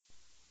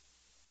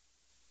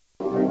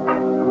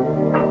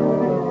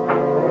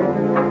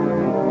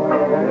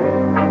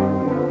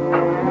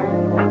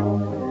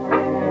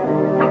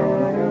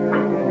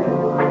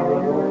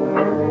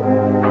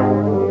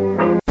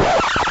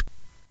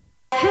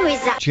Who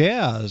is that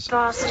Jazz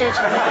bastard?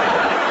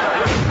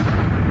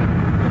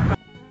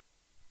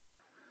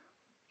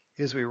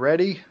 Is we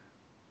ready?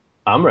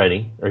 I'm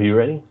ready. Are you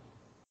ready?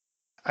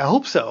 I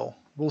hope so.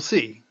 We'll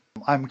see.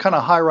 I'm kind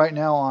of high right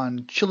now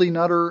on chili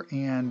nutter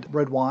and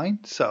red wine,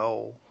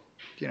 so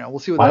we'll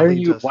see what that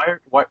leads us.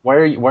 Why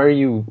are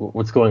you?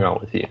 What's going on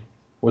with you?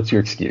 What's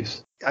your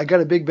excuse? I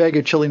got a big bag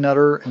of chili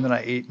nutter, and then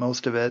I ate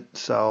most of it,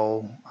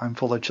 so I'm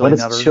full of chili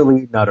nutter. What is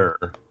chili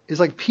nutter? It's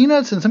like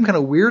peanuts and some kind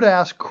of weird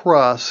ass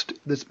crust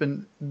they've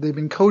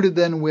been coated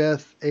then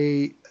with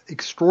a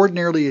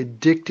extraordinarily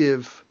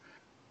addictive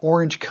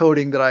orange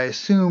coating that I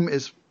assume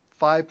is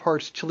 5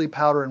 parts chili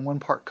powder and 1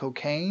 part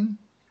cocaine.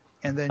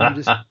 And then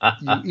you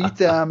eat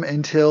them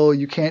until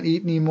you can't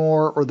eat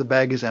anymore or the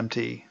bag is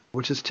empty,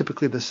 which is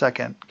typically the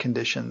second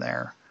condition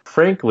there.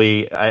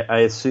 Frankly, I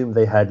assume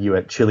they had you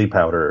at chili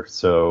powder,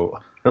 so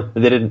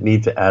they didn't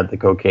need to add the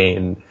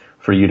cocaine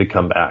for you to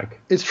come back.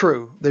 It's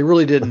true. They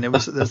really didn't.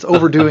 That's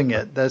overdoing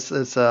it. That's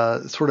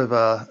sort of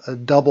a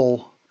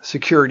double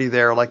security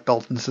there, like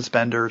belt and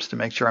suspenders, to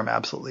make sure I'm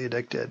absolutely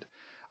addicted.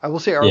 I will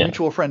say our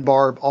mutual friend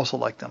Barb also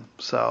liked them,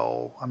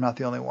 so I'm not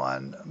the only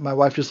one. My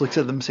wife just looks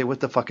at them and say, "What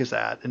the fuck is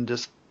that?" and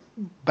just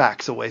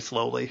backs away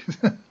slowly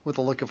with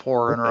a look of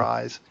horror in her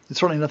eyes. It's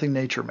certainly nothing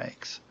nature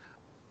makes.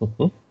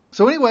 Mm-hmm.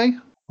 So anyway,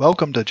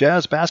 welcome to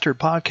Jazz Bastard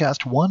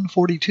Podcast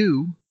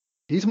 142.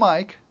 He's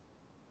Mike.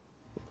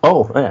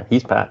 Oh, yeah,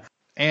 he's Pat.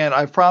 And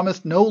I've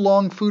promised no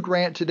long food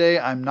rant today.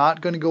 I'm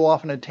not going to go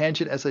off on a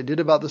tangent as I did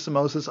about the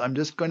samosas. I'm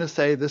just going to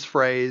say this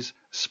phrase,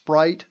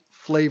 Sprite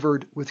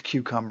flavored with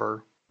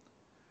cucumber.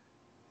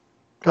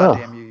 God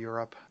damn you,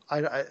 Europe.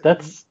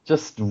 That's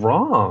just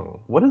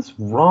wrong. What is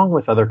wrong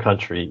with other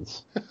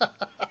countries?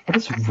 What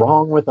is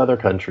wrong with other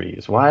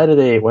countries? Why do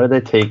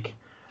they take...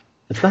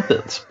 It's not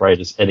that Sprite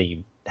is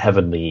any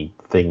heavenly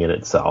thing in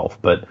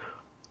itself, but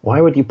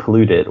why would you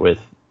pollute it with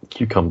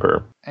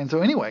cucumber? And so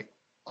anyway,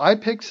 I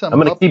picked some... I'm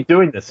going to keep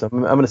doing this. I'm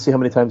going to see how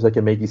many times I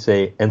can make you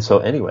say, and so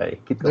anyway.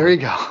 Keep going. There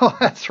you go.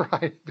 That's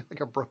right.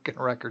 Like a broken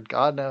record.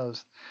 God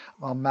knows.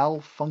 A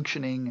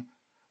malfunctioning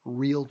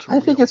reel-to-reel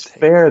I think it's tape.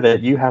 fair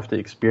that you have to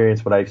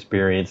experience what I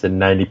experience in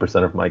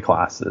 90% of my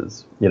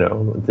classes.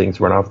 When things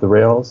run off the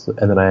rails,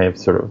 and then I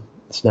sort of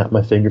snap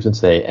my fingers and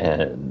say,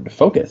 and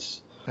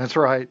focus. That's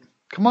right.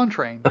 Come on,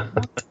 train.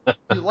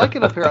 You like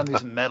it up here on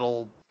these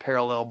metal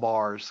parallel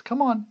bars.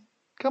 Come on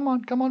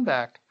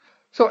back.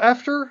 So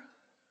after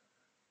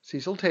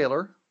Cecil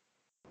Taylor,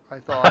 I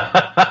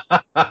thought...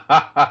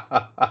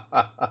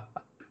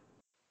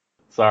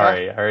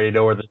 Sorry, I already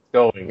know where this is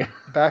going.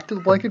 Back to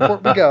the blanket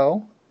fort we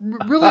go.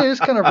 Really is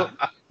kind of...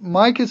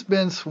 Mike has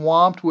been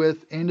swamped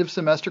with end of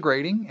semester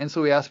grading, and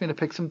so he asked me to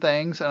pick some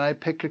things, and I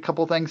picked a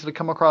couple things that had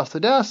come across the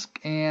desk,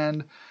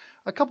 and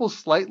a couple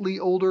slightly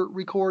older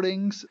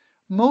recordings,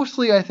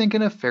 mostly I think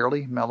in a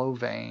fairly mellow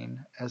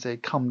vein as a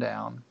come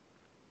down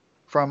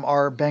from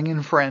our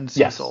bangin' friend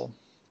Cecil. Yes.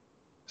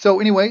 So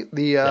anyway,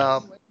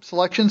 the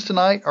selections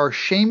tonight are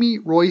Shamie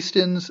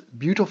Royston's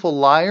Beautiful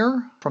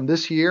Liar from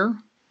this year,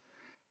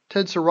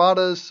 Ted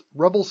Serrata's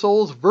Rebel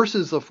Souls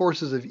versus the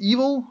Forces of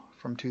Evil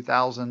from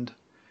 2000,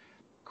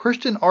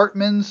 Christian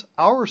Artman's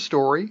Our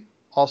Story,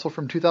 also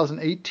from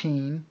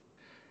 2018,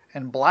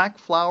 and Black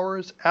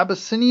Flower's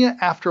Abyssinia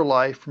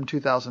Afterlife from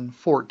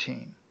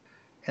 2014.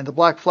 And the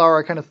Black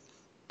Flower I kind of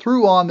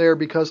threw on there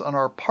because on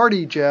our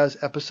Party Jazz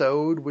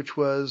episode, which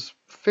was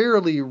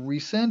fairly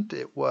recent,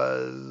 it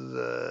was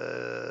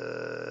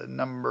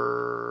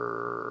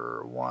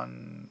number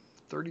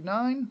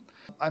 139.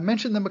 I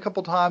mentioned them a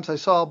couple times. I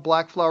saw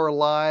Black Flower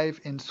live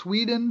in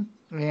Sweden,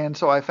 and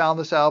so I found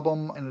this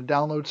album in a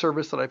download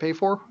service that I pay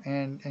for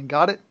and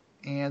got it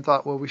and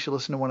thought, well, we should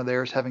listen to one of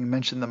theirs, having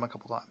mentioned them a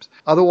couple times.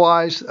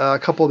 Otherwise, a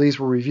couple of these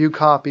were review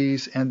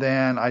copies, and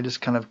then I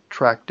just kind of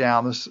tracked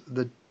down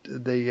the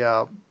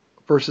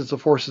versus the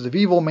Forces of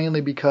Evil,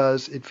 mainly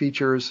because it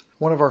features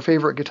one of our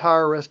favorite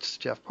guitarists,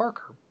 Jeff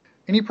Parker.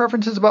 Any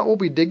preferences about what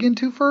we dig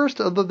into first,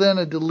 other than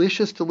a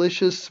delicious,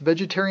 delicious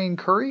vegetarian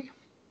curry?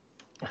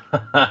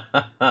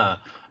 I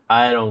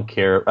don't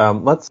care.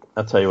 I'll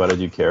tell you what I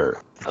do care.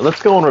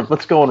 Let's go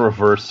in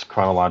reverse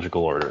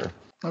chronological order.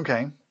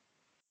 Okay.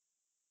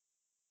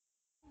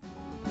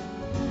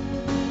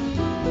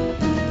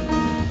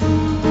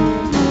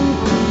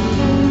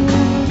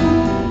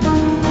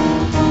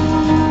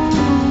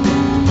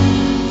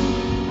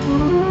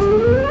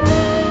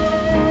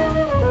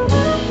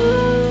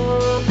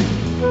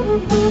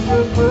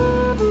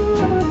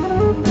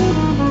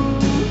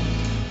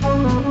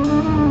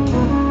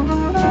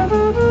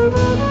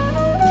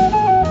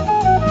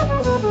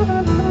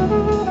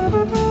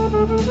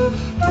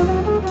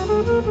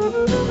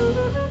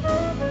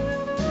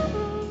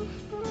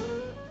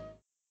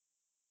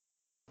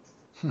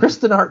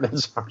 Kristen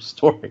Artman's Our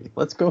Story.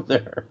 Let's go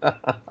there.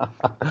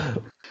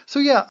 So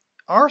yeah,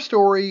 Our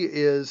Story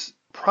is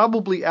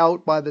probably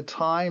out by the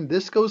time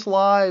this goes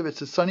live.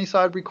 It's a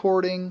Sunnyside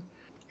recording.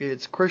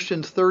 It's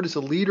Christian's third as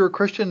a leader.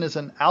 Christian is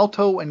an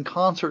alto and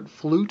concert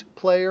flute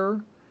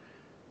player.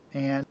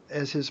 And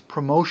as his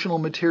promotional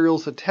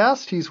materials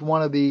attest, he's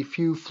one of the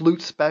few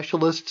flute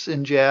specialists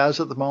in jazz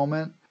at the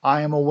moment.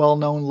 I am a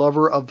well-known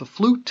lover of the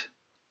flute,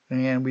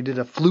 and we did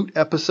a flute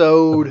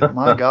episode,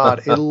 my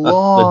God, a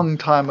long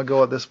time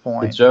ago at this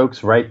point. The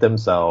jokes write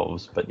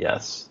themselves, but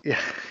yes. Yeah,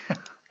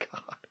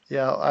 God.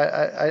 Yeah,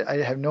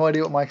 I have no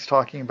idea what Mike's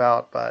talking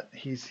about, but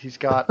he's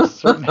got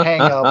certain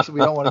hang-ups we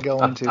don't want to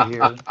go into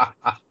here.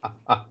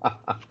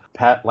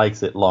 Pat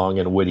likes it long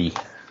and witty.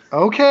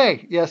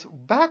 Okay, yes,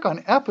 back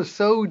on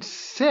episode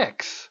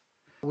 6,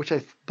 which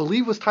I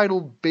believe was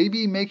titled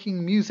Baby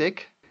Making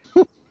Music.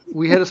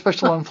 We had a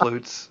special on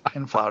flutes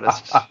and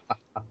flautists.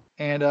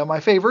 And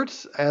my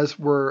favorites, as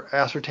were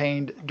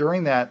ascertained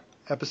during that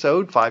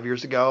episode 5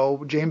 years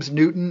ago, James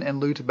Newton and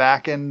Lou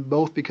Tabakin,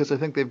 both because I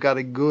think they've got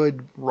a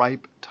good,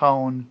 ripe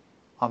tone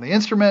on the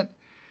instrument.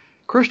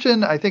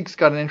 Christian, I think, has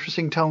got an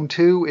interesting tone,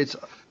 too.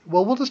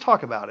 Well, we'll just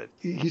talk about it.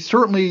 He's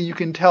certainly, you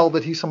can tell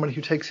that he's somebody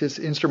who takes his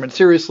instrument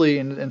seriously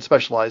and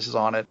specializes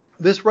on it.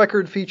 This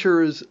record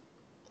features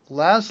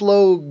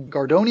Laszlo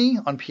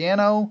Gardoni on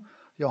piano,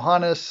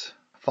 Johannes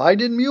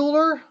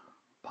Weidenmuller,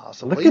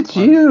 possibly, look at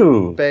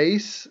you,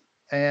 bass,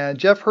 and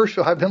Jeff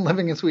Hirschfield. I've been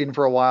living in Sweden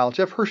for a while.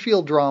 Jeff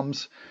Hirschfield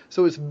drums.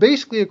 So it's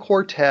basically a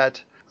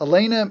quartet.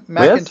 Elena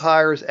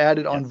McIntyre is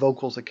added on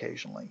vocals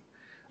occasionally.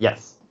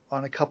 Yes.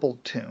 On a couple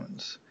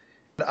tunes.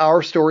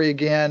 Our Story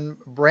again,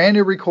 brand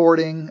new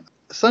recording.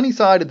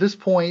 Sunnyside at this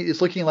point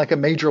is looking like a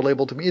major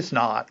label to me. It's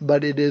not,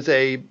 but it is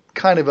a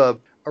kind of a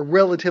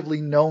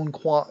relatively known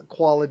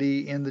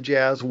quality in the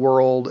jazz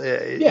world.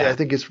 I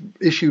think it's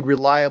issued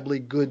reliably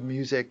good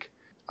music.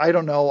 I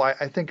don't know.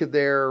 I think of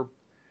their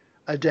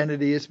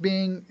identity as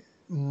being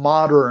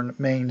modern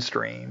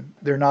mainstream.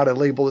 They're not a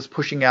label that's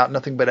pushing out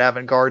nothing but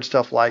avant-garde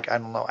stuff like, I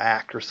don't know,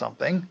 Act or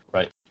something.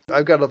 Right.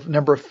 I've got a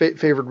number of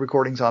favorite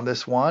recordings on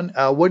this one.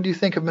 What do you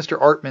think of Mr.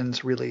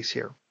 Artman's release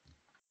here?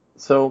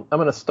 So I'm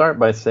going to start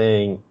by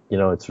saying,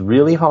 it's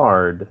really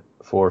hard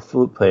for a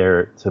flute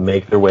player to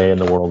make their way in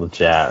the world of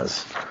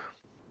jazz.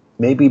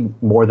 Maybe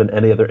more than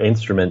any other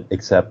instrument,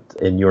 except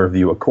in your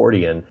view,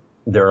 accordion,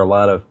 there are a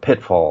lot of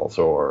pitfalls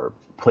or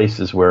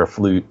places where a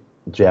flute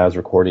jazz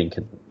recording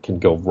can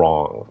go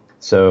wrong.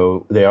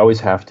 So they always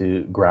have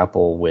to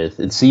grapple with,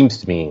 it seems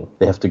to me,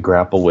 they have to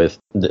grapple with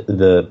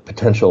the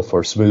potential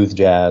for smooth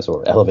jazz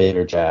or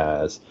elevator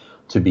jazz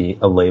to be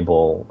a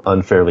label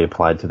unfairly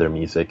applied to their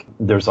music.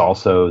 There's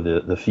also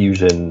the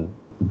fusion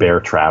bear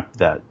trap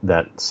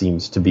that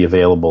seems to be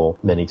available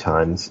many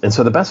times. And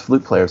so the best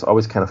flute players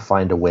always kind of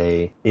find a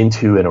way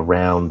into and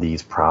around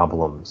these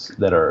problems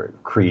that are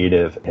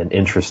creative and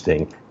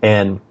interesting.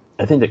 And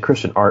I think that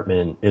Christian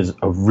Artman is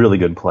a really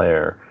good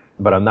player,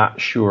 but I'm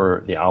not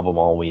sure the album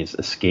always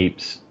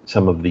escapes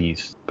some of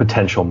these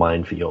potential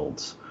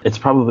minefields. It's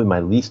probably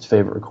my least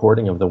favorite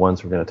recording of the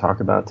ones we're going to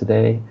talk about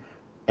today,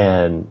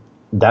 and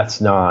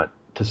that's not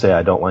to say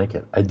I don't like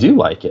it. I do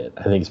like it.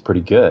 I think it's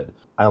pretty good.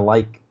 I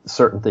like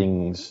certain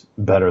things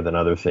better than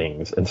other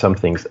things, and some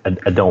things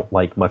I don't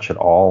like much at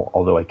all,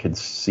 although I could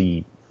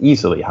see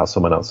easily how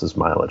someone else's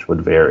mileage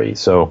would vary.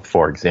 So,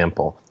 for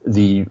example,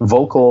 the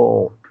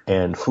vocal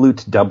and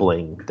flute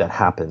doubling that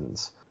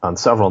happens on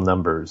several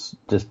numbers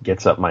just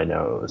gets up my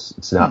nose.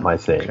 It's not my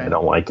thing. Okay. I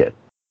don't like it.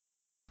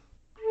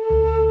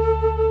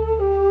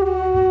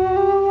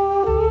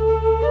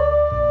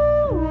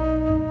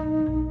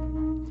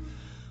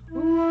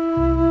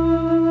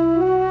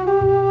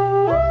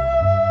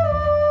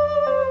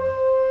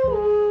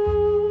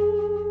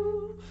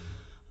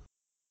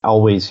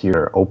 Always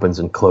hear opens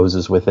and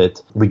closes with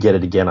it. We get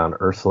it again on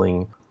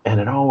Earthling, and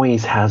it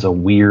always has a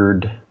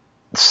weird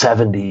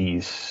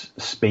 70s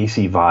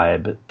spacey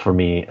vibe for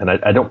me, and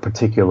I don't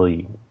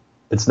particularly,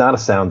 it's not a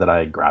sound that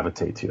I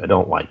gravitate to. I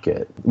don't like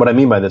it. What I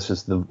mean by this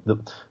is the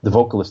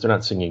vocalists, they're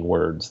not singing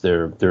words.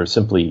 They're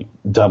simply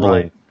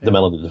doubling the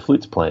melody the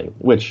flute's playing,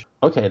 which,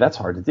 okay, that's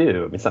hard to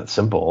do. I mean, it's not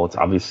simple. It's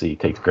obviously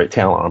takes great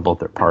talent on both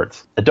their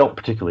parts. I don't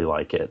particularly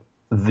like it.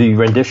 The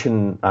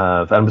rendition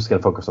of, I'm just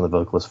going to focus on the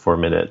vocalist for a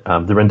minute.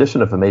 The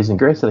rendition of Amazing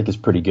Grace, I think, is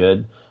pretty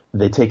good.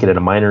 They take it at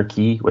a minor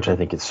key, which I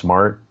think is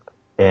smart.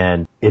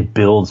 And it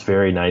builds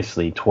very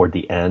nicely toward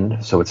the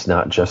end, so it's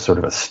not just sort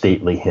of a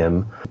stately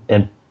hymn.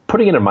 And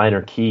putting in a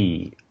minor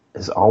key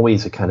is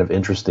always a kind of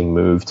interesting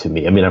move to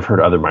me. I mean, I've heard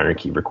other minor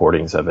key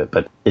recordings of it,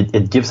 but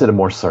it gives it a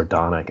more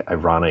sardonic,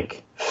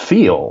 ironic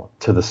feel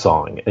to the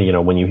song.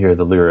 When you hear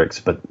the lyrics,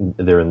 but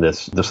they're in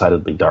this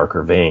decidedly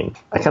darker vein.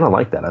 I kind of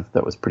like that. I thought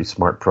that was pretty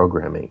smart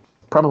programming.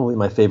 Probably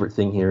my favorite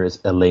thing here is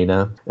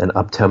Elena, an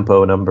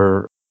up-tempo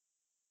number.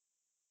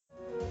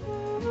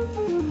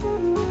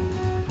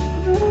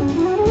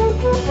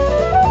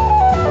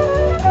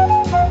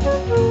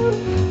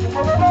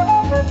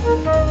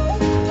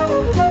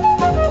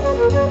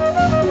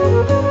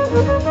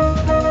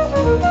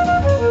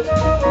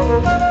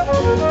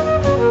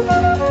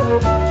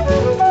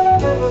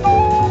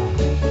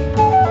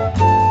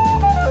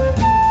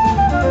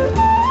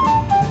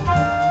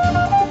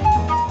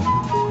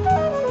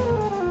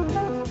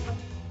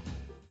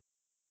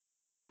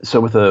 So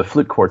with a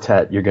flute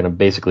quartet, you're going to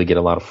basically get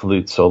a lot of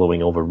flute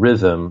soloing over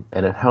rhythm,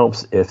 and it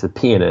helps if the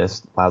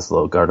pianist,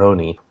 Laszlo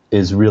Gardoni,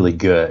 is really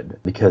good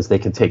because they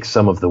can take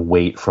some of the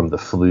weight from the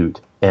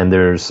flute. And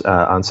there's,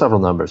 on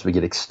several numbers, we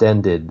get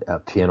extended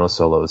piano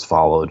solos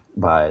followed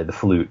by the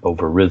flute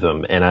over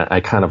rhythm. And I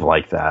kind of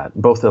like that.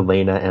 Both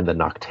Elena and the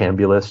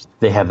Noctambulist,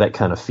 they have that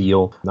kind of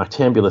feel.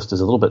 Noctambulist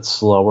is a little bit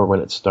slower when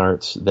it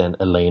starts than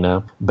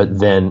Elena, but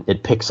then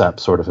it picks up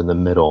sort of in the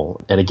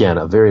middle. And again,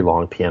 a very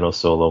long piano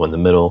solo in the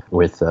middle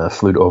with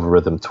flute over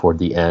rhythm toward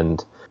the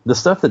end. The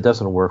stuff that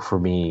doesn't work for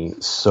me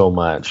so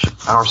much,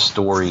 Our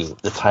Story,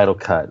 the title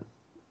cut,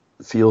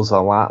 feels a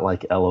lot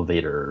like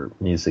elevator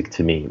music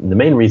to me. And the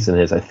main reason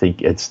is I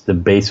think it's the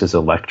bass is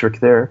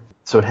electric there.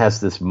 So it has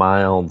this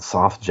mild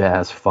soft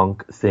jazz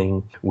funk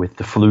thing with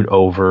the flute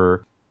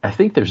over. I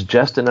think there's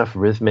just enough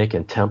rhythmic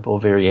and tempo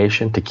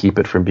variation to keep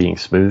it from being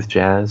smooth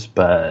jazz,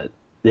 but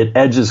it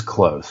edges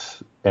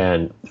close.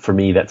 And for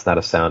me, that's not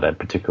a sound I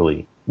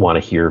particularly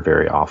want to hear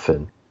very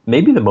often.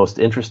 Maybe the most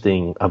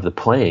interesting of the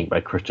playing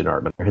by Christian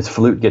Artman, his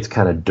flute gets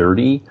kind of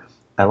dirty.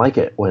 I like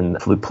it when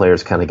flute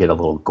players kind of get a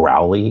little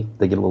growly.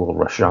 They get a little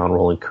Rashawn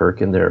Roland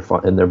Kirk in their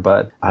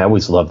butt. I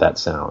always love that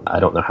sound. I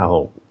don't know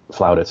how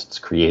flautists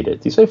create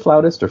it. Do you say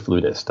flautist or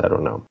flutist? I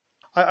don't know.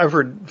 I've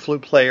heard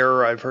flute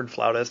player. I've heard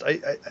flautist.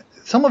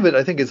 Some of it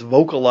I think is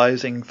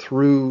vocalizing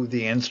through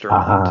the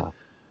instrument. Uh-huh.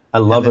 I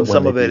love it when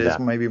some of it is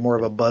maybe more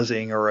of a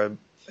buzzing or a,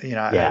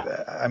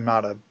 Yeah. I'm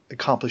not a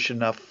accomplished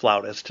enough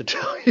flautist to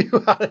tell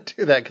you how to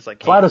do that because I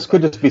can't. Flautist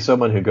could just be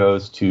someone who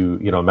goes to,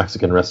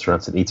 Mexican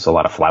restaurants and eats a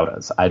lot of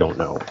flautas. I don't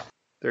know.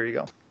 There you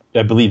go.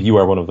 I believe you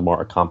are one of the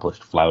more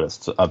accomplished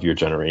flautists of your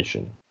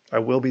generation. I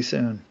will be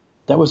soon.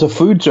 That was a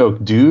food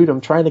joke, dude.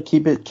 I'm trying to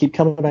keep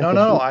coming back.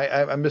 No.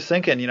 I'm just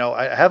thinking,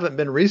 I haven't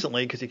been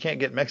recently because you can't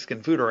get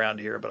Mexican food around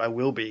here, but I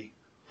will be.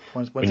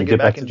 Once when you I get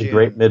back to in the June.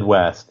 great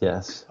Midwest,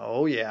 yes.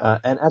 Oh yeah.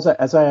 And as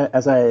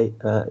I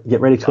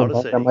get ready to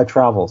embark on my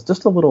travels,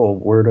 just a little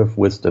word of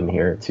wisdom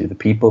here to the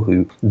people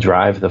who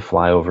drive the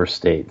flyover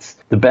states.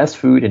 The best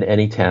food in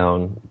any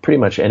town, pretty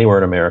much anywhere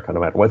in America, no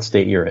matter what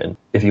state you're in,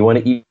 if you want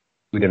to eat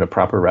food in a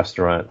proper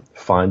restaurant,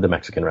 find the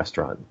Mexican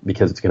restaurant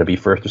because it's going to be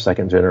first or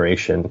second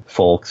generation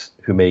folks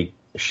who make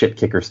shit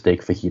kicker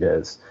steak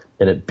fajitas,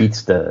 and it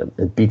beats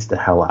the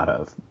hell out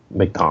of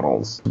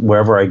McDonald's.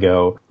 Wherever I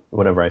go,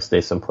 whenever I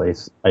stay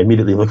someplace, I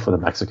immediately look for the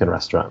Mexican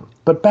restaurant.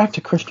 But back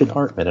to Christian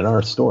Artman and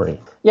Our Story.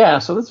 Yeah,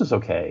 so this was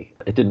okay.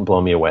 It didn't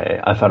blow me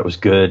away. I thought it was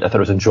good. I thought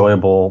it was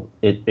enjoyable.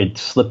 It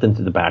slipped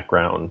into the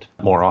background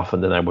more often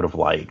than I would have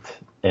liked.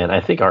 And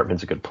I think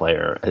Artman's a good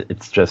player.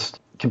 It's just,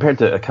 compared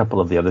to a couple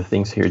of the other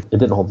things here, it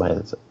didn't hold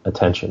my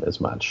attention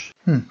as much.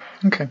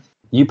 Okay.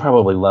 You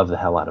probably love the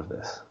hell out of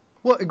this.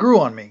 Well, it grew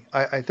on me.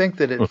 I think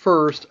that at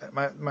first,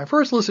 my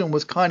first listen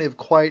was kind of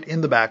quite in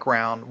the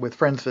background with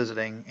friends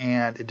visiting,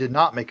 and it did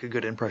not make a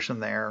good impression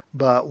there.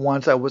 But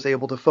once I was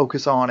able to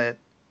focus on it,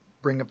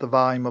 bring up the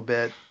volume a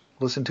bit,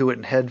 listen to it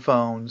in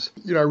headphones,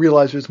 I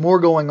realized there's more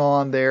going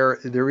on there.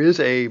 There is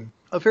a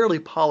fairly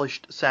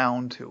polished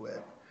sound to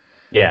it.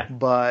 Yeah.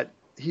 But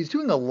he's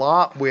doing a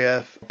lot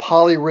with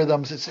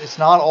polyrhythms. It's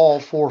not all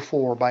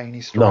 4/4 by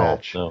any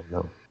stretch.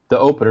 No. The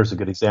opener's a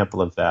good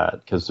example of that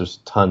because there's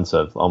tons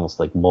of almost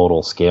like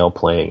modal scale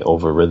playing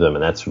over rhythm,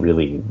 and that's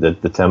really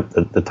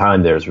the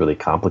time there is really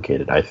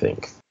complicated, I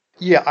think.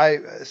 Yeah,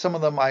 some of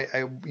them I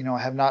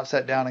have not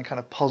sat down and kind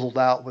of puzzled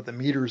out what the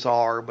meters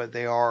are, but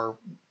they are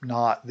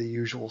not the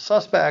usual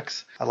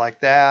suspects. I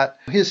like that.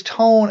 His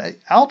tone,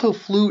 alto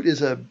flute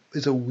is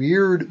a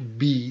weird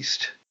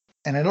beast.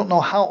 And I don't know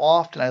how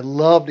often. I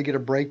love to get a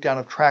breakdown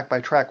of track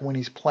by track when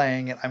he's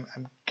playing it.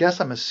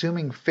 I'm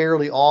assuming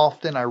fairly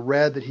often. I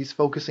read that he's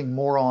focusing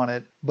more on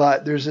it.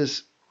 But there's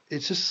this,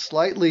 it's just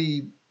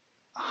slightly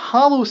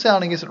hollow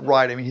sounding isn't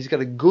right. I mean, he's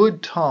got a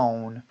good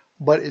tone,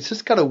 but it's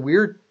just got a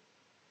weird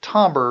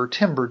timbre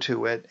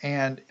to it.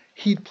 And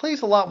he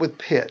plays a lot with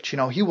pitch.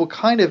 He will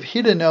kind of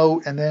hit a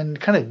note and then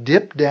kind of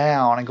dip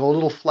down and go a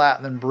little flat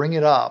and then bring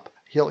it up.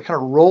 He'll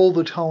kind of roll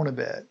the tone a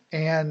bit.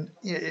 And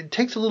it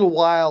takes a little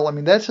while. I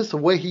mean, that's just the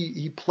way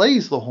he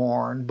plays the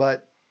horn,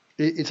 but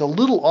it's a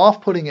little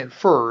off-putting at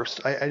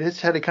first. I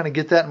just had to kind of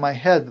get that in my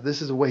head that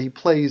this is the way he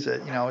plays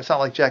it. It's not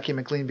like Jackie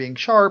McLean being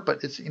sharp,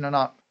 but it's,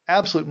 not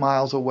absolute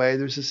miles away.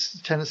 There's this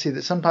tendency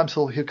that sometimes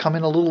he'll come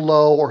in a little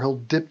low or he'll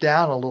dip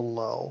down a little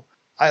low.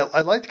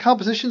 I like the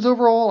compositions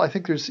overall. I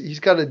think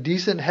he's got a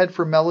decent head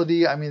for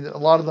melody. I mean, a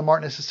lot of them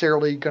aren't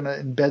necessarily going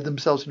to embed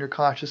themselves in your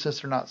consciousness.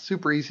 They're not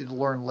super easy to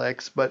learn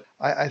licks, but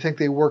I think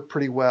they work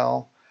pretty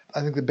well. I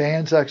think the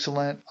band's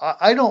excellent.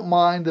 I don't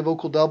mind the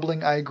vocal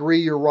doubling. I agree,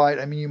 you're right.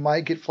 I mean, you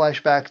might get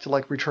flashbacks to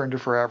like Return to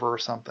Forever or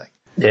something.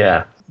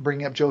 Yeah.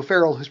 Bringing up Joe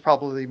Farrell, who's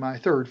probably my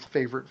third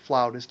favorite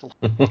flautist.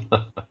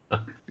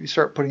 You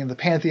start putting in the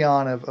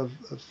pantheon of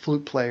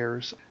flute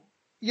players.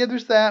 Yeah,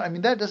 there's that. I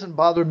mean, that doesn't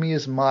bother me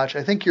as much.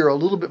 I think you're a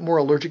little bit more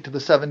allergic to the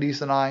 70s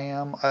than I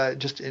am,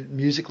 just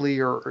musically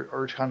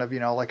or kind of,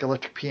 like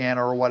electric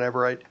piano or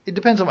whatever. It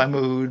depends on my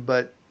mood,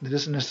 but it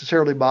doesn't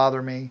necessarily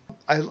bother me.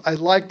 I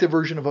like the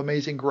version of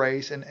Amazing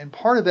Grace, and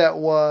part of that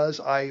was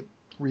I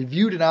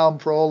reviewed an album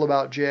for All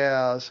About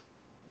Jazz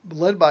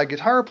led by a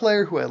guitar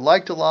player who I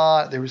liked a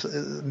lot. There was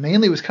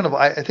mainly was kind of,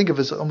 I think of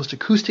as almost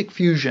acoustic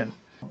fusion.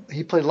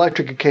 He played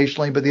electric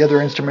occasionally, but the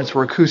other instruments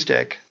were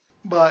acoustic.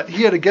 But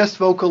he had a guest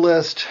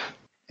vocalist.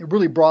 It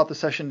really brought the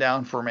session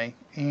down for me.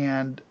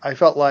 And I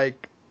felt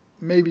like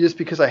maybe just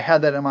because I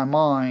had that in my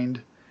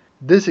mind,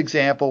 this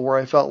example where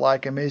I felt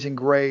like Amazing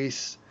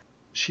Grace,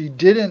 she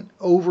didn't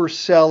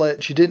oversell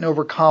it. She didn't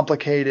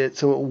overcomplicate it,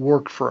 so it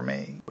worked for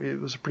me. It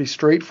was a pretty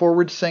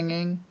straightforward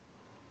singing.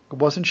 It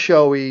wasn't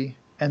showy.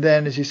 And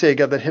then, as you say, you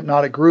got that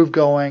hypnotic groove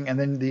going, and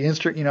then the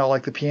instrument,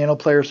 like the piano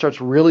player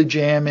starts really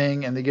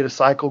jamming, and they get a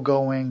cycle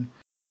going.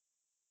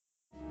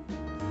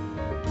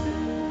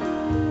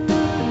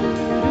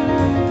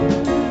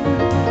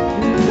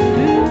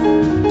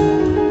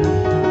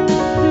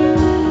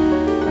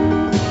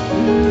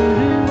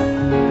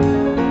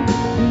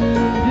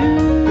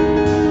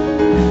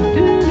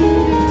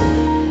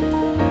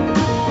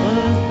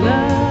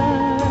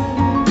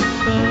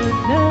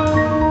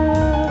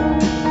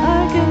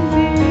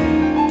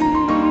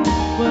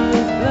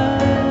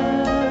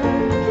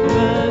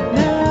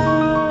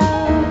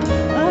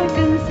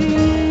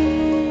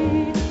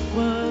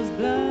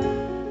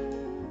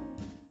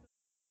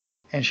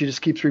 And she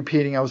just keeps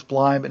repeating, I was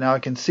blind, but now I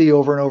can see,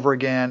 over and over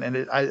again.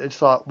 And I just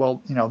thought,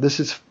 well, this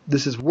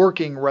is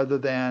working rather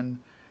than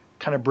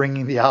kind of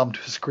bringing the album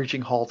to a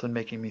screeching halt and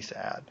making me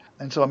sad.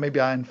 And so maybe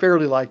I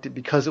unfairly liked it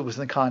because it was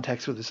in the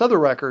context with this other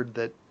record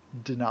that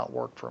did not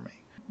work for me.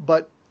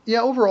 But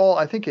yeah, overall,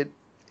 I think it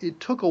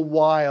took a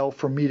while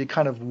for me to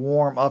kind of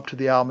warm up to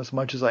the album as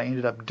much as I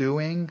ended up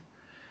doing.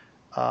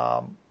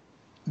 And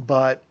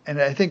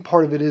I think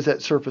part of it is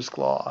that surface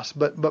gloss.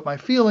 But my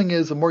feeling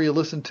is the more you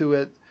listen to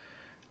it,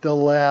 the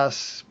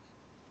less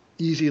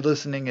easy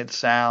listening it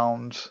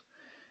sounds,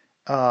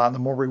 the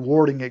more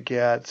rewarding it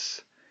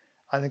gets.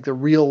 I think the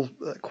real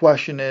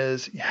question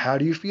is, how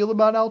do you feel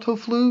about alto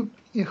flute?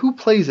 Who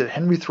plays it?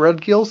 Henry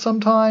Threadgill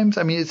sometimes?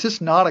 I mean, it's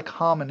just not a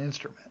common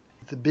instrument.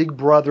 It's the big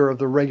brother of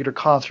the regular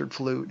concert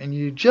flute, and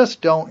you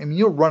just don't,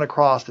 you'll run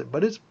across it,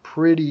 but it's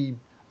pretty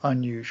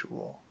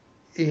unusual.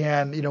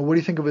 And, what do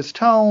you think of his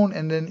tone?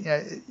 And then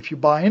if you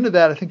buy into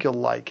that, I think you'll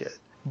like it.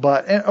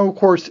 But, and of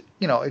course,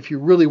 if you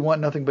really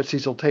want nothing but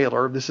Cecil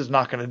Taylor, this is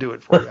not going to do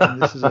it for you. I mean,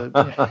 this is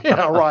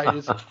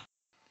right.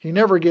 He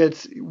never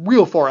gets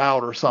real far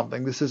out or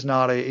something. This is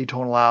not a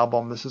atonal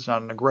album. This is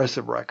not an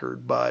aggressive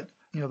record. But,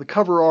 the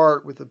cover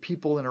art with the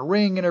people in a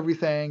ring and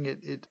everything,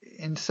 it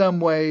in some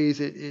ways,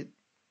 it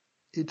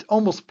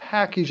almost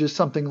packages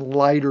something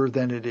lighter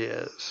than it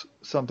is,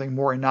 something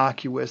more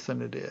innocuous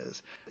than it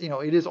is.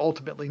 It is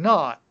ultimately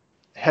not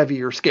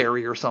heavy or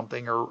scary or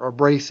something or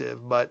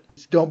abrasive, but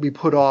don't be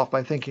put off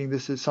by thinking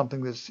this is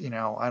something that's,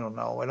 I don't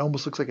know, it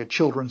almost looks like a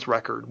children's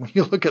record when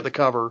you look at the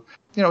cover.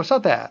 It's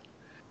not that.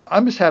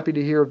 I'm just happy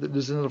to hear that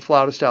there's another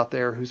flautist out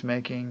there who's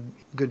making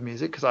good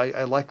music, because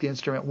I like the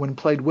instrument when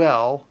played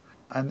well.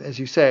 And as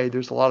you say,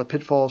 there's a lot of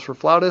pitfalls for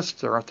flautists.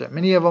 There aren't that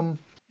many of them,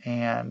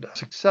 and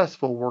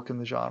successful work in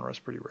the genre is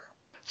pretty rare.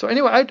 So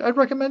anyway, I'd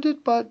recommend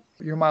it, but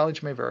your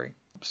mileage may vary.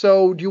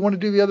 So do you want to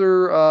do the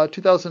other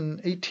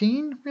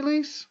 2018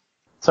 release?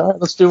 It's all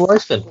right. Let's do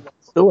Royston.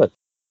 Let's do it.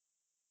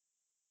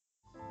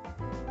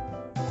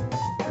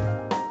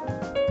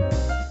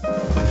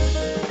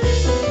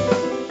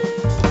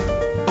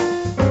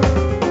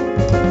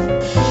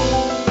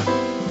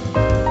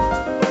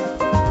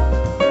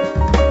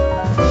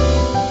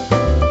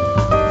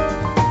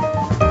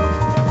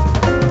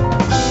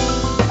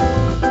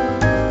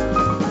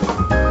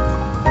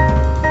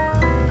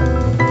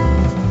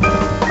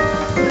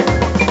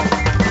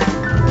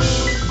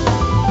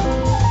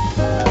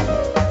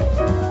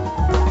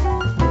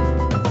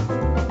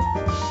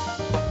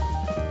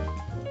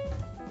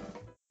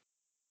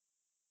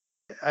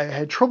 I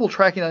had trouble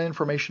tracking down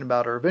information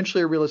about her.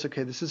 Eventually I realized,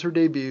 okay, this is her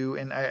debut,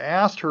 and I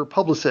asked her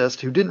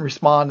publicist, who didn't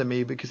respond to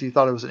me because he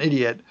thought I was an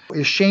idiot,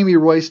 is Shamie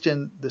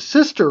Royston the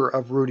sister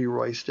of Rudy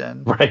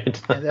Royston?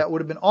 Right. And that would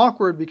have been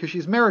awkward because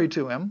she's married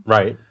to him.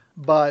 Right.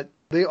 But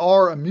they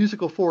are a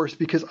musical force,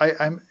 because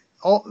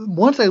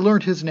once I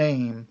learned his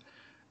name,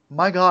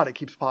 my God, it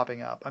keeps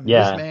popping up. I mean,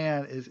 This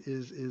man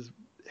is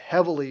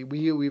heavily,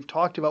 we've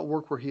talked about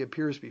work where he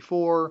appears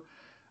before,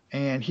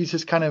 and he's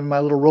just kind of in my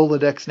little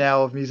Rolodex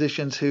now of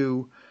musicians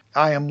who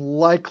I am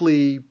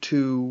likely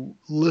to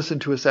listen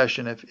to a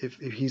session if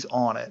he's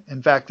on it.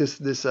 In fact,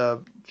 this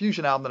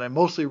fusion album that I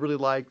mostly really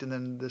liked, and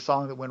then the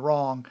song that went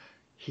wrong,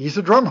 he's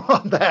a drummer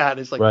on that.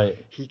 It's like,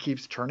 right. He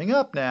keeps turning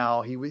up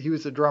now. He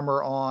was a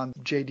drummer on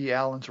J.D.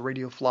 Allen's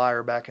Radio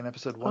Flyer back in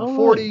episode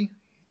 140. Oh.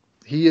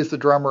 He is the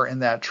drummer in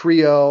that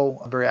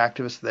trio, a very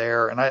activist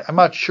there. And I'm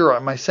not sure.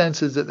 My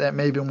sense is that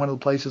may have been one of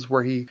the places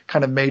where he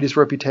kind of made his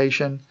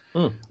reputation.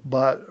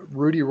 But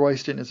Rudy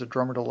Royston is a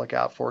drummer to look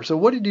out for. So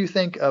what did you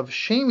think of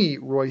Shamie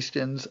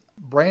Royston's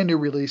brand new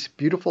release,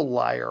 Beautiful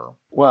Liar?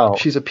 Well,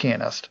 she's a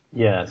pianist.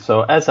 Yeah.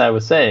 So as I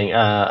was saying,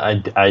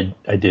 I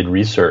did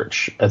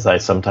research, as I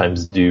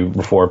sometimes do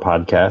before a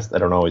podcast. I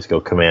don't always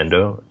go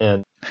commando.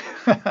 And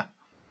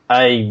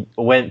I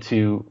went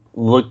to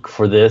look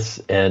for this,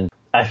 and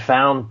I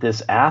found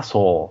this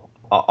asshole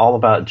All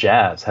About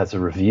Jazz has a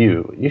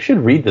review. You should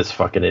read this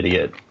fucking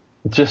idiot.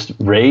 Just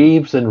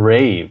raves and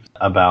raves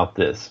about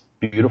this.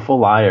 Beautiful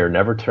Liar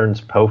never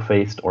turns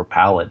po-faced or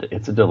pallid.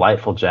 It's a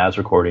delightful jazz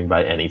recording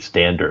by any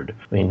standard.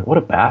 I mean, what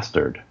a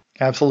bastard.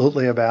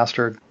 Absolutely a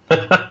bastard.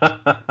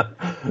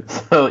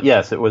 So,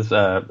 yes, it was,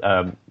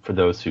 for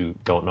those who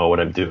don't know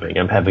what I'm doing,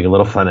 I'm having a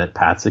little fun at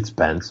Pat's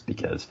expense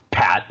because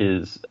Pat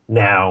is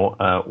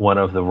now one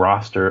of the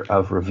roster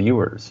of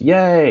reviewers.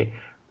 Yay!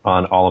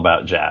 On All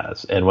About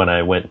Jazz. And when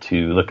I went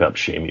to look up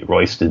Shamie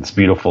Royston's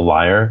Beautiful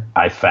Liar,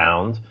 I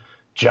found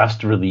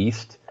just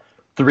released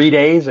 4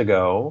 days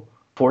ago,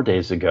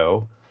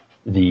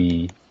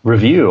 the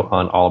review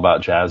on All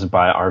About Jazz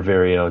by our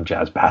very own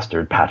jazz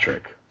bastard,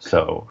 Patrick.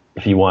 So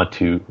if you want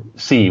to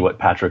see what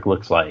Patrick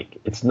looks like,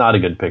 it's not a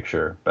good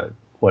picture, but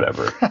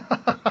whatever.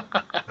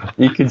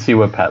 You can see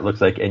what Pat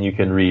looks like, and you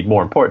can read,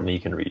 more importantly, you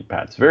can read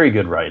Pat's very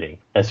good writing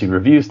as he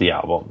reviews the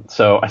album.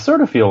 So I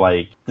sort of feel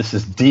like this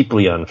is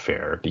deeply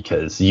unfair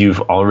because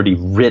you've already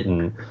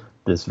written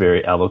this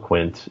very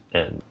eloquent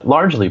and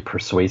largely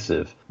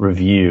persuasive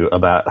review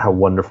about how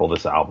wonderful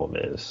this album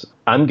is.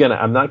 I'm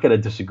not gonna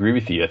disagree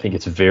with you. I think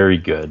it's very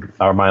good.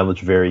 Our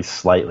mileage varies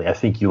slightly. I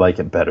think you like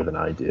it better than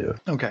I do.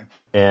 Okay.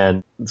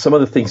 And some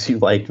of the things you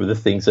liked were the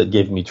things that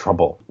gave me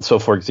trouble. So,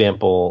 for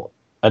example,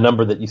 a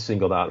number that you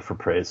singled out for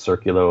praise,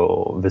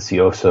 Circulo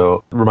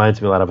Vicioso, reminds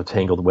me a lot of A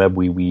Tangled Web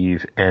We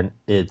Weave, and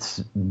it's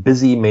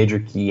busy, major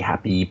key,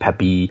 happy,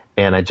 peppy,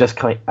 and I just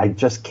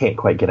can't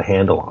quite get a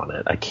handle on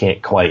it.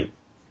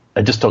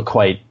 I just don't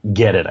quite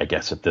get it, I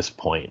guess, at this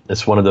point.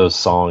 It's one of those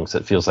songs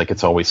that feels like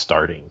it's always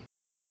starting.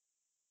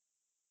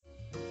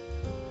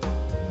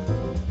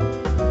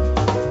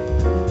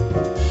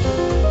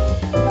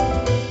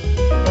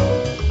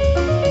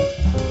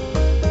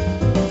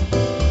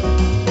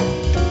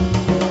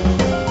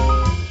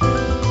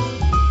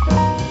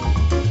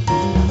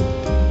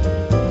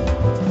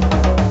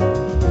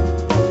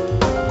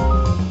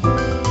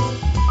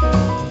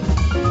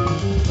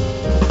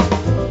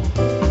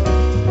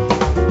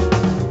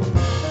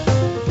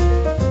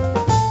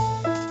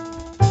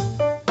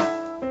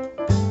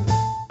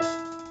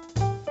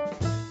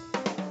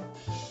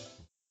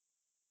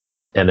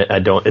 And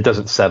it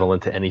doesn't settle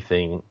into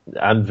anything.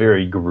 I'm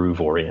very groove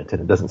oriented.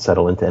 It doesn't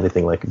settle into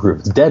anything like a groove.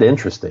 It's dead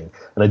interesting,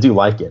 and I do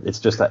like it. It's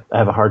just that I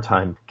have a hard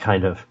time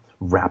kind of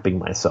wrapping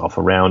myself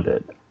around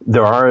it.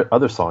 There are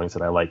other songs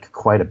that I like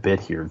quite a bit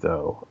here,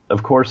 though.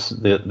 Of course,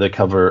 the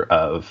cover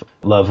of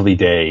Lovely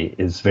Day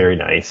is very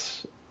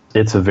nice.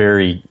 It's a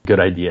very good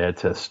idea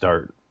to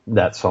start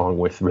that song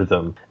with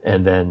rhythm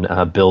and then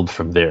build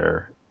from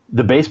there.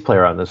 The bass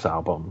player on this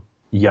album,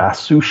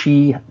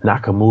 Yasushi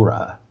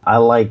Nakamura, I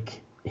like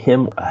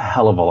him a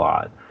hell of a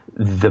lot.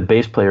 The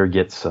bass player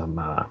gets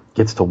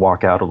to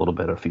walk out a little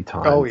bit a few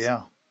times. Oh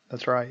yeah,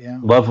 that's right. Yeah.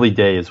 Lovely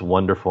Day is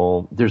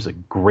wonderful. There's a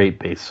great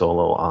bass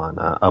solo on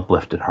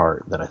Uplifted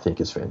Heart that I think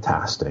is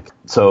fantastic.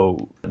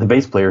 So the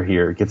bass player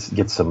here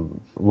gets some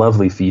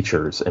lovely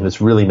features, and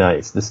it's really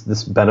nice.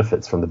 This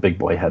benefits from the big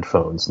boy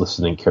headphones,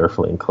 listening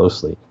carefully and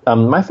closely.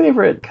 My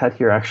favorite cut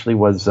here actually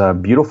was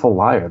Beautiful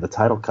Liar, the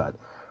title cut.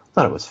 I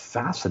thought it was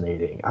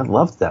fascinating. I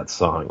loved that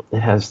song. It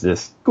has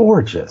this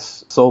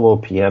gorgeous solo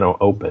piano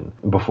open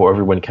before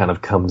everyone kind of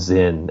comes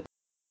in.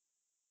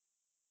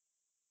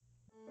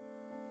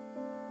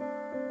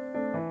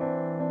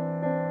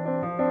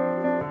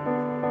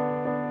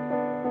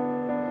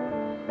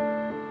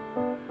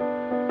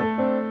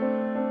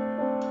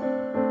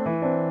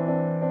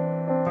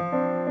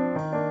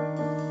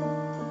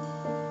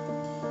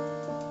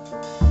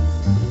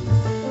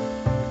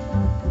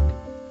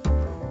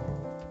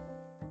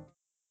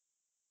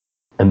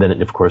 And then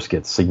it, of course,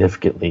 gets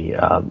significantly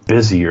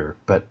busier.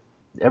 But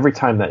every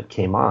time that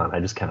came on, I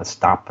just kind of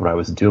stopped what I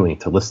was doing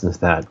to listen to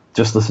that.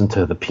 Just listen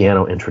to the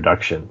piano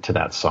introduction to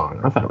that song.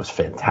 I thought it was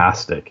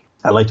fantastic.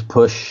 I liked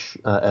Push,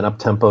 an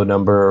up-tempo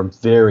number,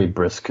 very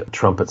brisk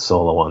trumpet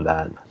solo on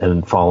that,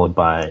 and followed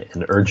by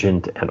an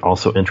urgent and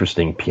also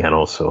interesting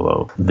piano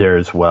solo there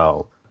as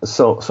well.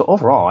 So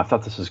overall, I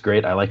thought this was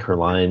great. I like her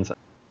lines.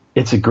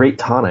 It's a great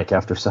tonic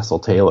after Cecil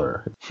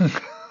Taylor.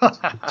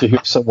 To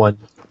hear someone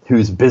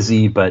who's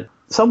busy but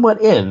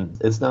somewhat in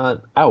is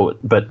not out,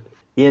 but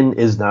in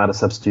is not a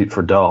substitute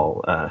for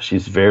dull.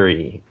 She's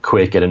very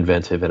quick and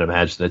inventive and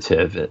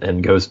imaginative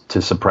and goes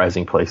to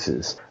surprising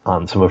places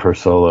on some of her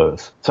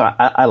solos. So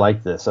I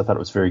like this. I thought it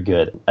was very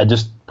good. I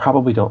just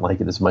probably don't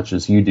like it as much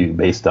as you do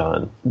based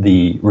on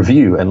the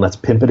review. And let's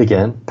pimp it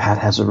again. Pat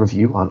has a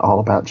review on All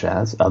About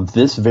Jazz of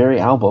this very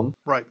album.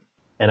 Right.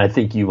 And I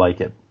think you like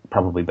it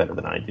probably better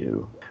than I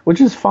do, which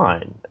is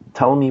fine.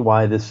 Tell me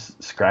why this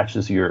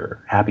scratches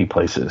your happy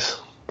places.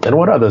 And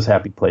what are those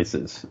happy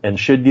places? And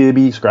should you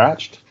be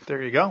scratched?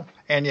 There you go.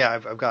 And yeah,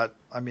 I've got,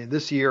 I mean,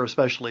 this year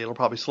especially, it'll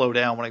probably slow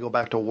down when I go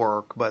back to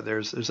work, but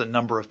there's a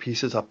number of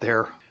pieces up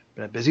there.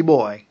 Been a busy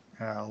boy,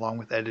 along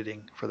with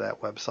editing for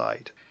that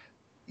website.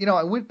 You know,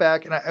 I went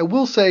back, and I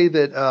will say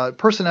that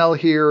personnel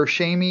here,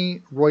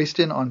 Shamie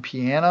Royston on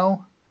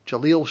piano,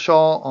 Jaleel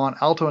Shaw on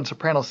alto and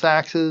soprano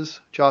saxes,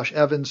 Josh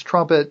Evans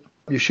trumpet,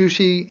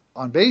 Yasushi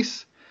on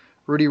bass,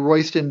 Rudy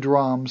Royston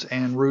drums,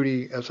 and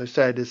Rudy, as I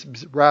said,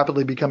 is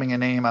rapidly becoming a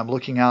name I'm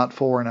looking out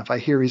for, and if I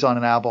hear he's on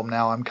an album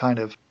now, I'm kind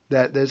of,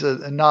 that there's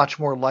a notch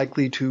more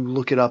likely to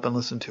look it up and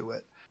listen to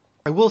it.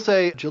 I will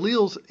say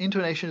Jalil's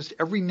intonation is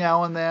every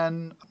now and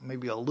then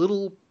maybe a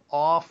little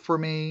off for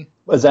me.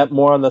 Is that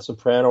more on the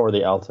soprano or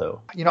the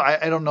alto?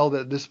 I don't know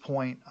that at this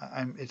point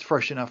it's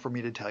fresh enough for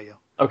me to tell you.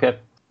 Okay.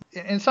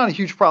 And it's not a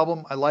huge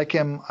problem. I like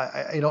him.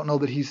 I don't know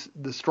that he's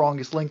the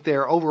strongest link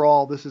there.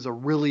 Overall, this is a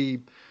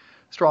really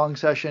strong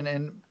session,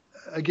 and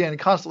again,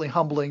 constantly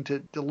humbling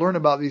to learn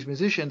about these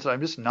musicians that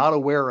I'm just not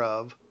aware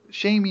of.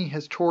 Shamie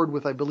has toured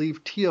with, I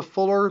believe, Tia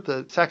Fuller,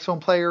 the saxophone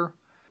player,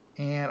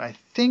 and I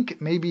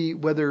think maybe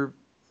whether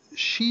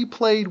she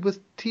played with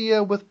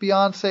Tia with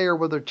Beyonce or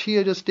whether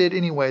Tia just did.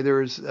 Anyway,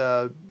 there's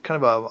kind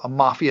of a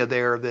mafia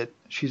there that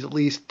she's at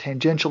least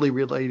tangentially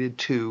related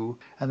to.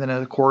 And then,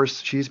 of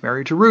course, she's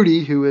married to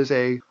Rudy, who is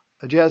a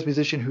jazz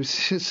musician who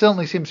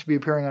certainly seems to be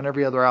appearing on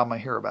every other album I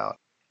hear about.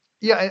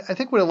 Yeah, I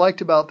think what I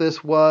liked about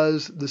this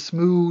was the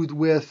smooth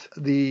with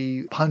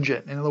the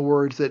pungent. In other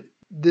words, that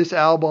this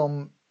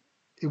album,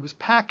 it was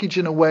packaged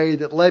in a way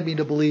that led me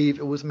to believe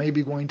it was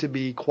maybe going to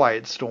be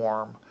Quiet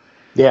Storm.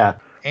 Yeah.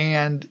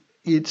 And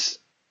it's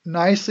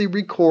nicely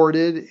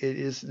recorded.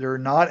 They're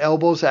not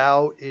elbows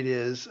out. It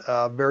is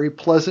very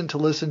pleasant to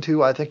listen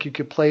to. I think you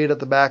could play it at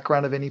the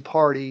background of any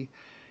party,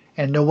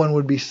 and no one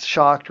would be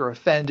shocked or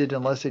offended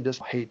unless they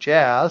just hate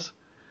jazz.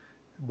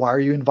 Why are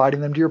you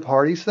inviting them to your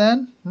parties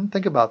then?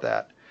 Think about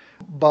that.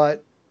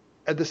 But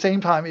at the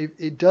same time,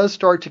 it does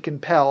start to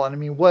compel. And I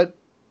mean, what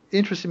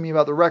interested me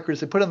about the record is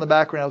they put it in the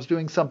background. I was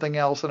doing something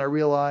else, and I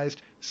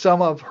realized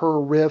some of her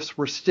riffs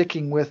were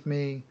sticking with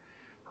me.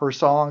 Her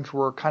songs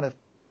were kind of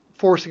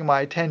forcing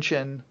my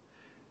attention,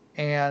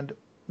 and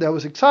that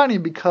was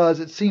exciting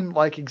because it seemed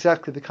like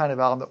exactly the kind of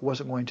album that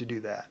wasn't going to do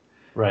that.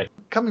 Right.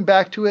 Coming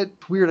back to it,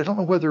 weird. I don't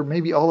know whether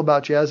maybe All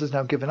About Jazz has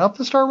now given up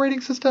the star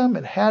rating system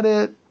and had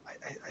it.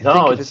 I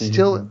no, think it's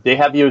still, they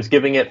have you as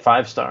giving it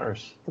 5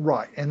 stars.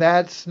 Right, and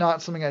that's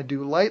not something I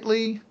do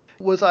lightly.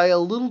 Was I a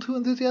little too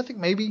enthusiastic?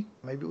 Maybe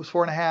it was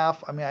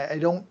 4.5. I mean,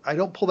 I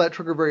don't pull that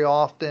trigger very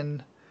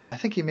often. I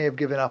think he may have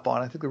given up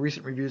on it. I think the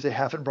recent reviews, they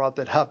haven't brought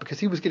that up because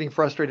he was getting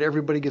frustrated.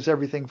 Everybody gives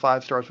everything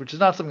 5 stars, which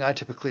is not something I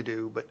typically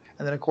do.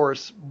 And then, of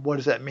course, what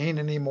does that mean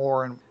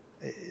anymore? And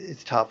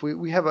it's tough.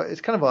 We have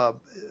it's kind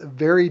of a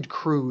varied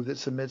crew that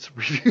submits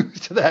reviews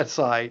to that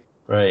site.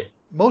 Right.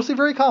 Mostly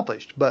very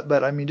accomplished, but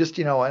I mean, just,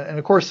 and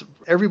of course,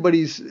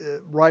 everybody's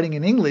writing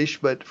in English,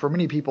 but for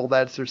many people,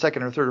 that's their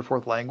second or third or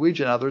fourth language,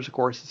 and others, of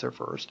course, it's their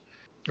first,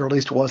 or at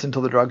least was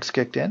until the drugs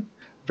kicked in.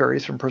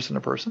 Varies from person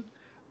to person.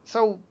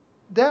 So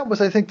that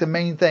was, I think, the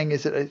main thing,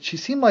 is that she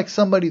seemed like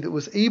somebody that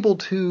was able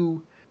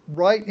to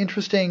write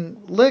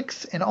interesting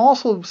licks, and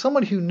also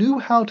somebody who knew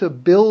how to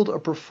build a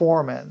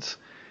performance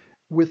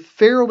with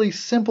fairly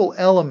simple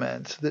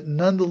elements that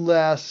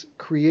nonetheless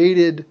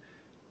created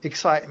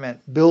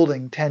excitement,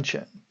 building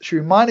tension. She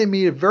reminded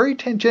me very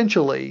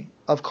tangentially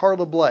of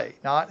Carla Bley,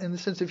 not in the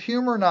sense of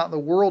humor, not in the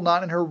world,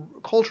 not in her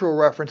cultural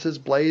references.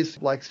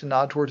 Bley's likes to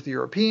nod towards the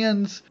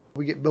Europeans.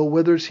 We get Bill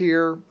Withers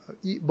here,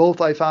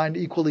 both I find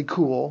equally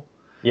cool.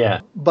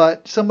 Yeah.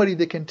 But somebody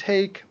that can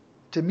take,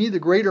 to me, the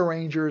great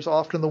arrangers,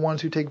 often the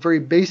ones who take very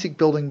basic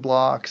building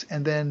blocks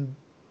and then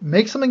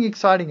make something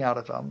exciting out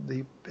of them.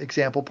 The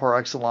example par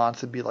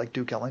excellence would be like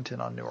Duke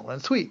Ellington on New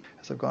Orleans Suite,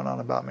 as I've gone on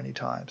about many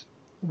times,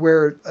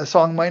 where a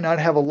song might not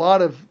have a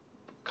lot of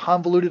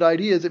convoluted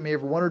ideas. It may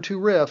have 1 or 2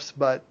 riffs,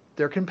 but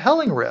they're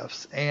compelling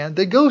riffs, and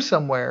they go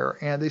somewhere,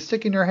 and they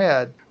stick in your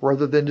head,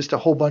 rather than just a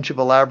whole bunch of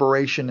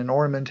elaboration and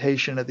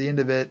ornamentation at the end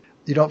of it.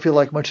 You don't feel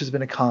like much has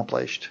been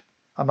accomplished.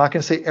 I'm not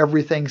going to say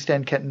everything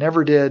Stan Kenton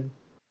never did.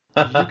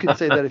 You can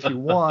say that if you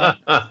want.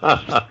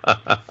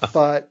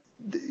 But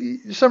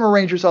some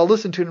arrangers I'll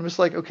listen to, and I'm just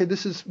like, okay,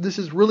 this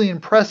is really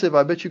impressive.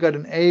 I bet you got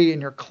an A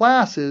in your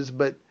classes,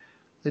 but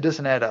it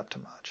doesn't add up to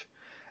much.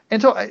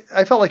 And so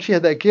I felt like she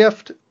had that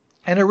gift,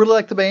 and I really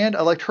liked the band.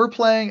 I liked her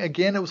playing.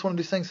 Again, it was one of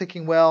these things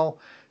thinking, well,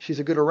 she's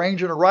a good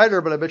arranger and a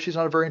writer, but I bet she's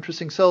not a very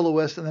interesting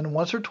soloist. And then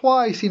once or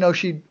twice,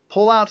 she'd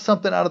pull out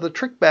something out of the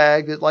trick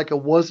bag that I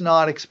was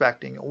not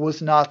expecting. It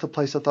was not the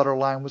place I thought her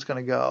line was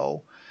going to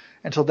go.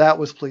 And so that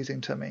was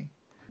pleasing to me.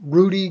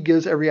 Rudy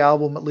gives every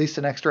album at least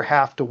an extra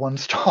half to 1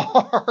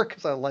 star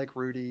because I like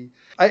Rudy.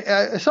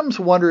 I sometimes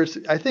wonder,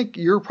 I think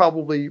you're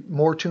probably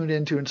more tuned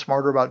into and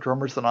smarter about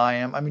drummers than I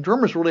am. I mean,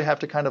 drummers really have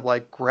to kind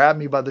of grab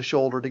me by the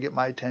shoulder to get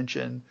my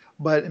attention.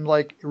 But I'm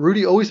like,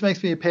 Rudy always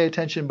makes me pay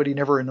attention, but he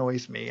never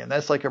annoys me. And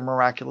that's like a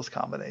miraculous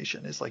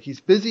combination. It's like he's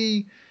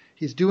busy,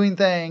 he's doing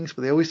things,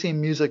 but they always seem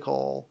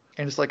musical.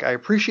 And it's like I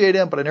appreciate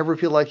him, but I never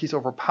feel like he's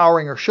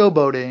overpowering or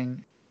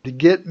showboating. To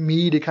get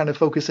me to kind of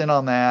focus in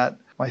on that,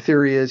 my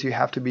theory is you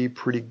have to be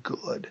pretty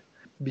good,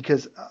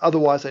 because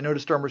otherwise I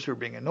notice drummers who are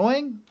being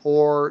annoying,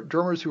 or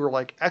drummers who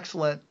are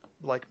excellent,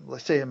 like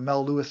let's say a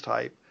Mel Lewis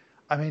type.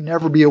 I may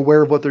never be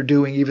aware of what they're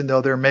doing, even though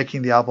they're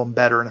making the album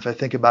better. And if I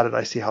think about it,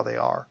 I see how they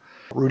are.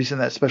 Rudy's in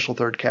that special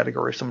third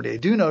category, somebody I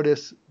do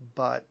notice,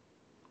 but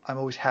I'm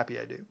always happy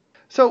I do.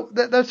 So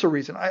that's the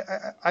reason.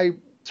 I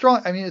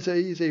strong. I mean, it's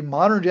a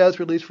modern jazz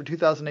release for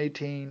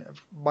 2018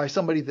 by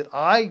somebody that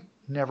I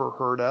never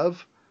heard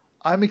of.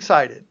 I'm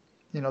excited.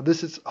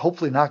 This is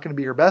hopefully not going to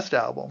be her best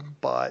album,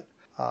 but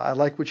I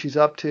like what she's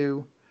up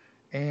to.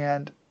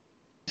 And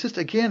it's just,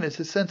 again, it's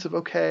a sense of,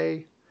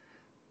 okay,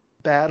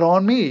 bad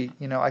on me.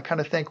 I kind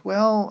of think,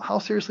 well, how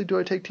seriously do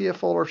I take Tia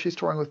Fuller if she's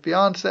touring with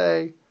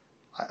Beyonce?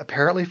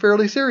 Apparently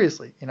fairly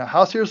seriously.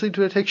 How seriously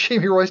do I take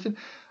Shamie Royston?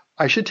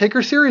 I should take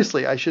her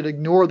seriously. I should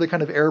ignore the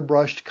kind of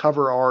airbrushed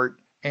cover art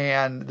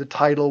and the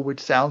title, which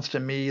sounds to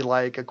me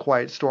like a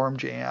Quiet Storm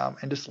jam,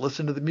 and just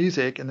listen to the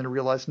music and then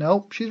realize,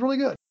 no, she's really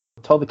good.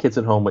 Tell the kids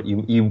at home what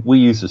we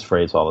use this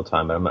phrase all the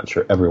time, but I'm not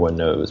sure everyone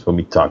knows when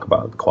we talk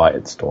about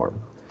Quiet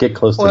Storm. Get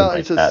close to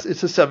it's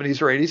the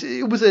 70s or 80s.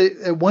 It was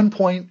at one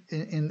point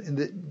in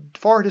the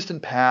far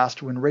distant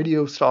past when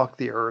radio stalked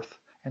the earth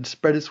and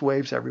spread its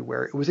waves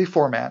everywhere. It was a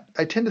format.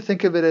 I tend to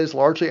think of it as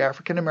largely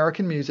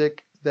African-American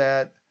music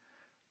that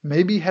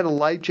maybe had a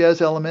light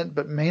jazz element,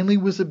 but mainly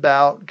was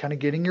about kind of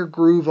getting your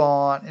groove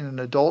on in an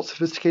adult,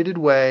 sophisticated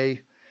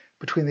way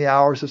between the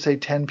hours of, say,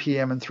 10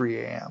 p.m. and 3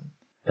 a.m.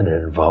 And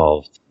it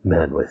involved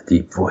men with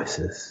deep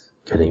voices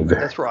getting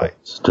very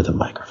close to the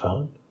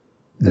microphone.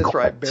 That's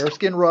right.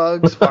 Bearskin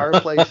rugs,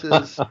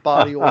 fireplaces,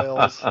 body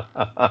oils.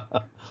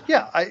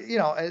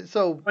 Yeah,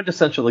 so one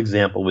essential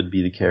example would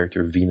be the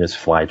character Venus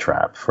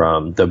Flytrap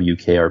from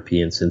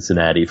WKRP in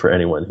Cincinnati for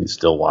anyone who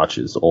still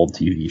watches old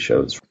TV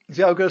shows.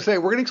 Yeah, I was going to say,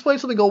 we're going to explain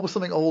something old with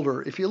something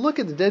older. If you look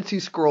at the Dead Sea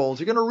Scrolls,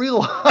 you're going to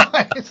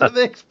realize that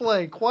they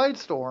explain Quiet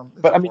Storm.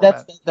 But I mean,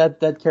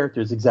 that character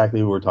is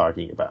exactly who we're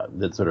talking about.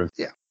 That sort of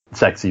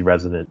sexy,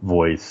 resonant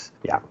voice.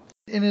 Yeah.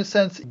 In a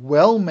sense,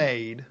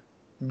 well-made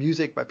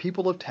music by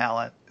people of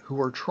talent who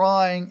are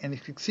trying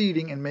and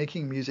succeeding in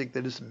making music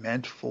that is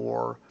meant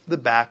for the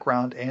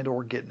background and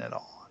or getting it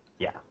on.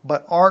 Yeah.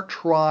 But aren't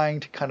trying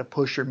to kind of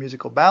push your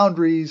musical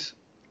boundaries.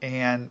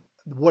 And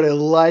what I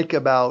like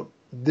about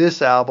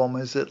this album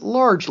is that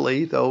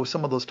largely, though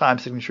some of those time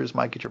signatures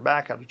might get your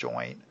back out of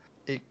joint,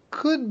 it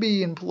could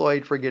be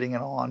employed for getting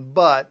it on,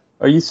 but...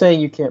 Are you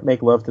saying you can't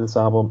make love to this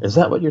album? Is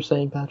that what you're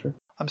saying, Patrick?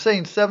 I'm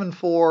saying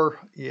 7/4,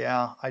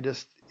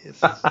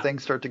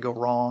 things start to go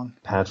wrong.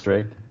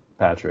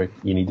 Patrick,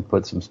 you need to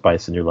put some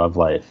spice in your love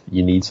life.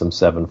 You need some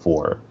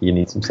 7/4. You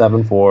need some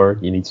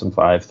 7/4. You need some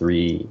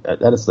 5/3.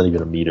 That is not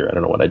even a meter. I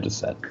don't know what I just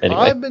said. Anyway.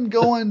 I've been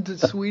going to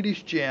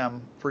Swedish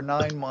Gem for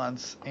 9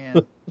 months,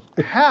 and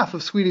half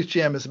of Swedish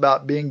Gem is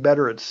about being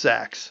better at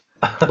sex.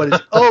 But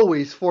it's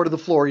always 4 to the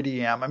floor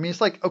EDM. I mean, it's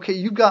like, okay,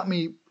 you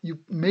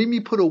made me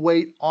put a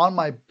weight on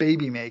my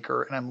baby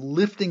maker, and I'm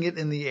lifting it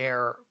in the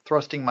air,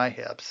 thrusting my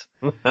hips.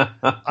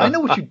 I know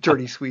what you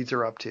dirty Swedes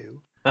are up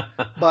to.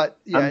 But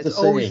yeah, it's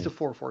always the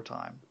 4/4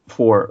 time.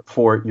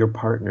 For your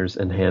partner's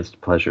enhanced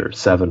pleasure,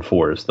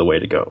 7/4 is the way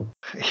to go.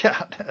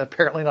 Yeah,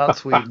 apparently not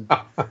Sweden.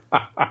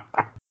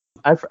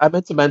 I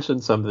meant to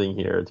mention something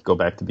here to go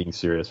back to being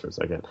serious for a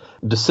second.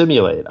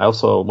 Dissimulate. I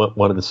also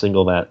wanted to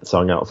single that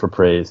song out for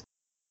praise.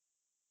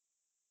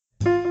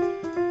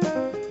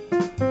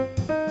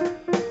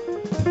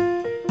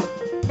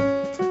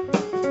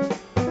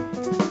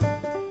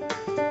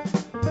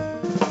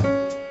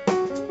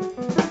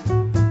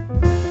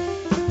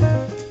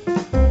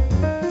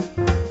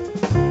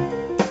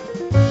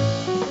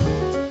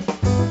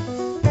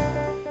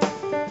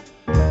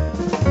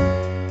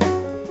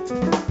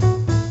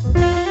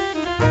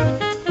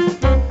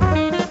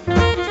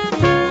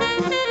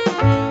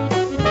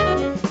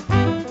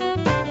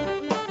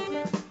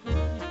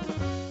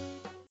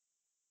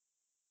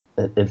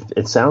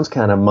 It sounds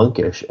kind of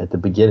monkish at the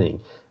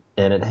beginning,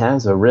 and it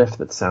has a riff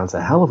that sounds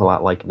a hell of a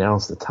lot like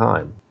Now's the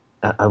Time.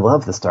 I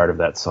love the start of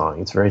that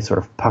song. It's very sort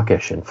of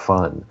puckish and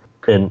fun,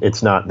 and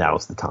it's not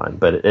Now's the Time,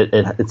 but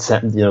it's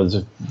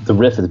the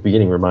riff at the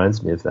beginning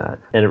reminds me of that,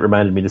 and it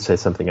reminded me to say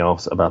something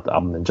else about the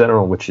album in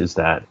general, which is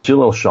that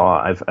Jalil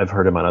Shaw, I've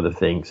heard him on other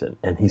things,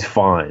 and he's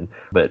fine,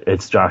 but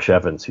it's Josh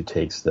Evans who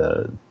takes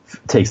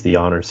the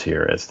honors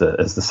here as the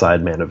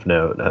sideman of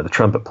note. The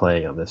trumpet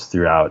playing on this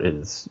throughout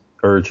is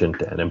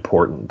urgent and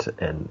important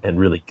and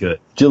really good.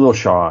 Jalil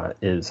Shaw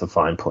is a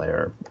fine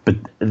player, but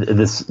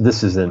this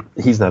isn't.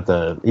 He's not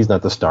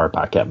the star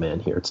backup man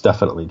here. It's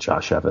definitely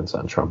Josh Evans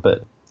on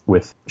trumpet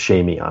with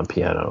Shamie on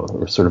piano,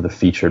 who are sort of the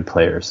featured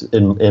players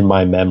in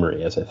my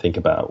memory as I think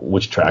about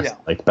which tracks I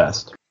like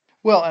best.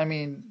 Well, I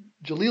mean,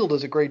 Jalil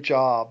does a great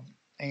job,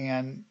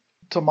 and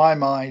to my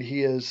mind,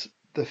 he is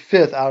the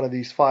fifth out of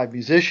these 5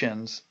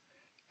 musicians,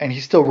 and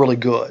he's still really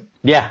good.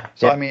 Yeah.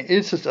 So I mean,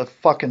 it's just a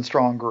fucking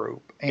strong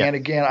group. And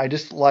again, I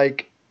just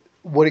like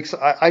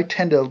I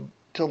tend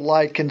to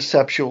like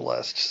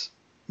conceptualists.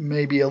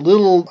 Maybe a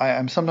little.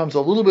 I'm sometimes a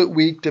little bit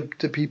weak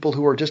to people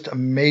who are just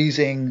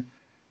amazing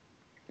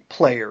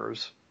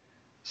players.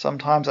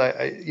 Sometimes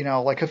I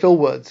like a Phil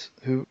Woods,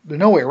 who there's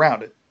no way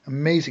around it.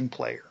 Amazing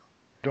player.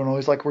 Don't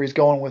always like where he's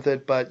going with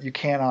it, but you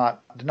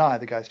cannot deny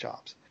the guy's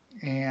chops.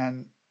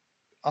 And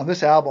on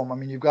this album, I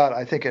mean, you've got,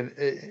 I think, a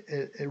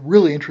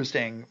really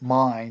interesting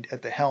mind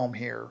at the helm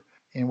here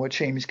in what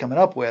Shamie's coming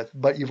up with,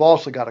 but you've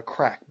also got a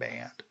crack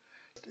band.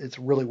 It's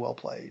really well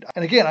played.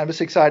 And again, I'm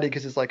just excited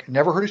because it's like,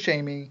 never heard of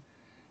Shamey,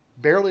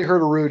 barely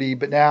heard of Rudy,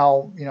 but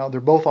now,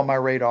 they're both on my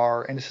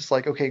radar. And it's just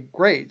like, okay,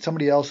 great.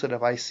 Somebody else that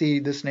if I see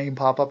this name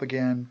pop up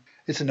again,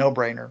 it's a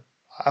no-brainer.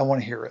 I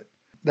want to hear it.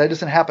 That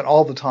doesn't happen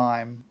all the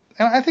time.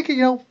 And I think,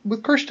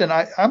 with Christian,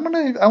 I want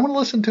to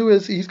listen to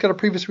he's got a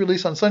previous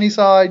release on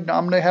Sunnyside.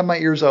 I'm going to have my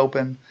ears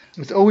open.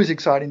 It's always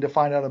exciting to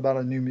find out about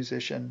a new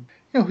musician,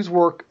 whose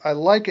work I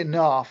like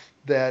enough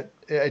that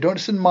I don't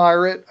just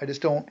admire it. I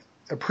just don't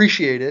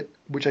appreciate it,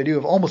 which I do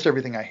of almost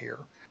everything I hear.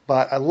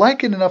 But I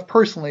like it enough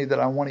personally that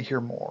I want to hear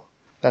more.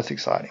 That's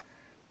exciting.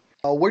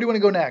 Where do you want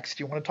to go next?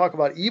 Do you want to talk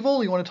about Evil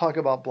or you want to talk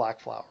about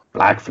Black Flower?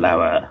 Black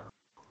Flower.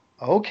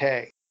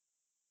 Okay.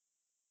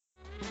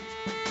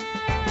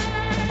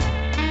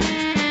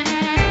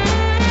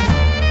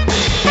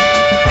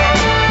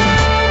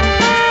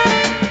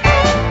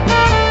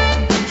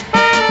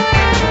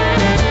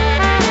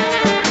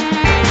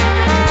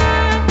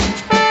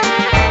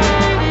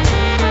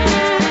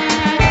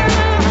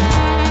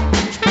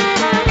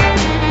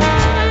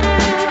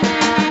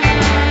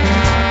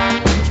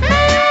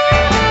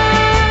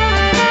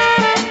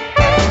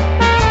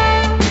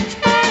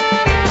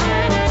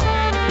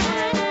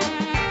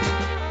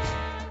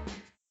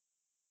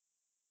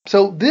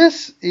 So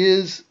this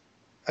is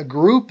a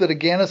group that,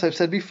 again, as I've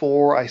said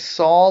before, I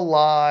saw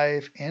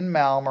live in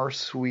Malmö,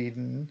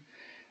 Sweden.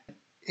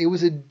 It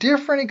was a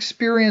different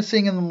experience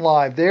seeing them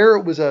live. There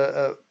it was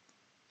the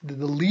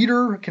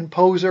leader,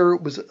 composer,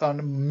 was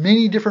on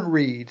many different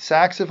reeds,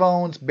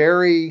 saxophones,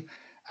 bari,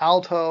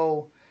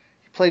 alto.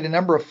 He played a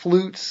number of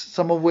flutes,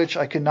 some of which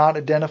I could not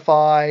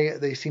identify.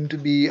 They seemed to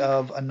be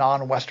of a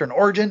non-Western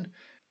origin.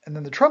 And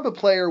then the trumpet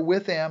player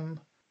with him,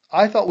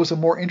 I thought was a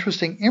more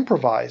interesting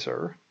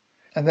improviser.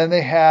 And then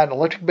they had an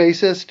electric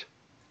bassist,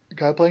 a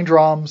guy playing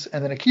drums,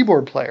 and then a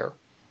keyboard player.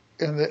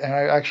 And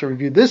I actually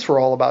reviewed this for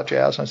All About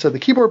Jazz. And I said the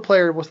keyboard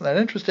player wasn't that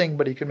interesting,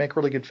 but he could make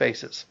really good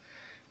faces.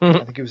 I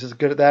think he was as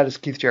good at that as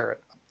Keith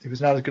Jarrett. He was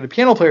not as good a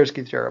piano player as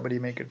Keith Jarrett, but he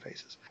made good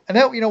faces. And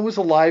that, was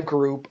a live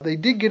group. They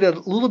did get a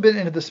little bit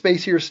into the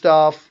spacier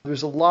stuff.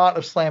 There's a lot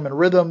of slam and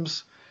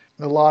rhythms,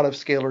 and a lot of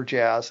scalar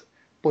jazz.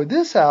 Boy,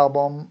 this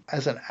album,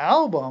 as an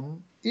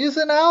album, is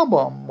an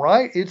album,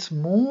 right? It's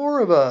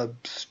more of a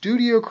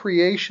studio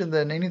creation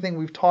than anything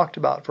we've talked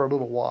about for a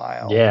little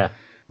while. Yeah.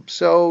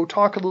 So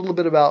talk a little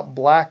bit about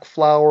Black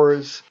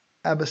Flower's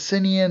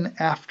Abyssinian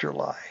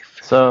Afterlife.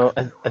 So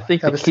I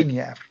think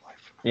Abyssinia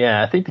Afterlife.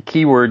 Yeah, I think the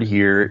key word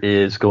here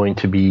is going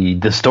to be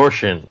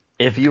distortion.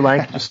 If you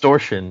like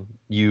distortion,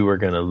 you are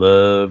going to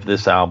love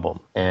this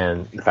album.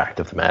 And the fact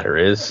of the matter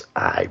is,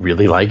 I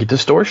really like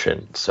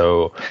distortion.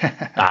 So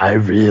I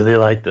really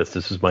like this.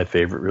 This is my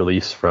favorite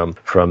release from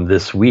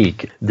this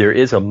week. There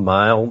is a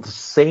mild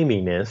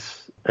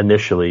sameness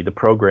initially. The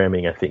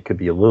programming, I think, could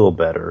be a little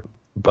better.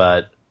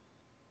 But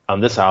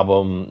on this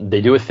album,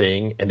 they do a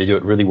thing, and they do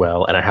it really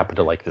well, and I happen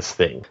to like this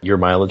thing. Your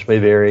mileage may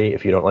vary.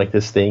 If you don't like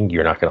this thing,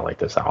 you're not going to like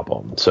this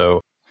album. So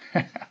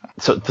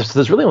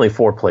there's really only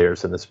 4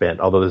 players in this band,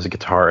 although there's a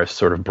guitarist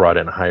sort of brought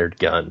in, a hired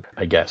gun,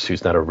 I guess,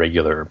 who's not a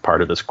regular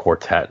part of this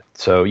quartet.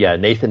 So yeah,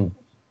 Nathan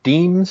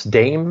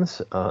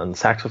Dames on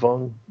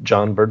saxophone,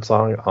 John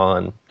Birdsong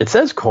on, it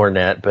says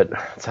cornet, but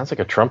it sounds like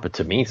a trumpet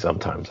to me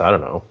sometimes. I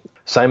don't know.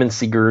 Simon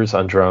Seegers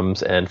on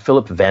drums, and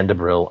Philip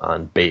Vandebril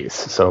on bass.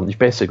 So you've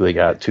basically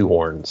got 2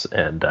 horns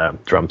and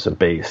drums and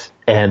bass.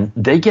 And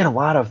they get a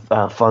lot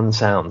of fun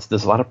sounds.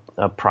 There's a lot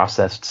of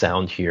processed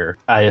sound here.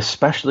 I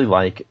especially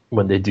like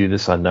when they do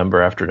this on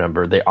number after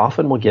number. They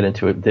often will get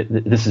into it.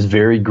 This is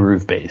very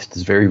groove-based.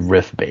 It's very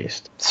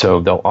riff-based.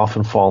 So they'll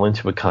often fall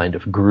into a kind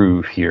of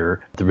groove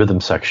here. The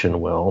rhythm section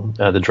will,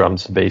 the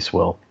drums and bass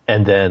will.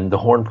 And then the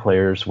horn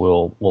players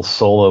will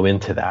solo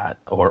into that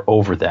or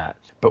over that.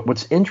 But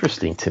what's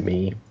interesting to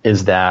me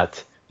is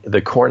that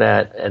the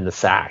cornet and the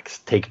sax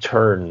take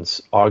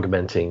turns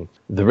augmenting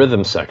the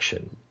rhythm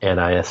section. And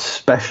I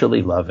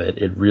especially love it.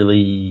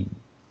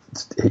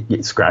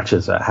 It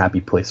scratches a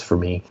happy place for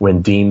me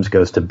when Deems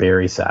goes to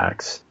bari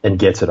sax and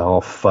gets it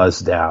all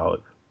fuzzed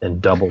out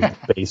and double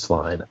bass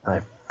line.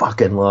 I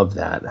fucking love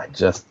that.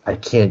 I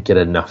can't get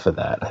enough of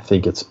that. I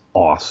think it's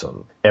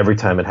awesome every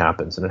time it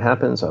happens. And it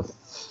happens a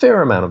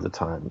fair amount of the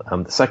time.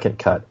 The second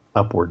cut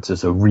upwards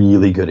is a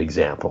really good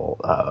example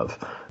of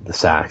the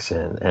sax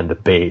and the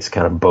bass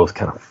both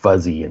kind of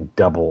fuzzy and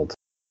doubled.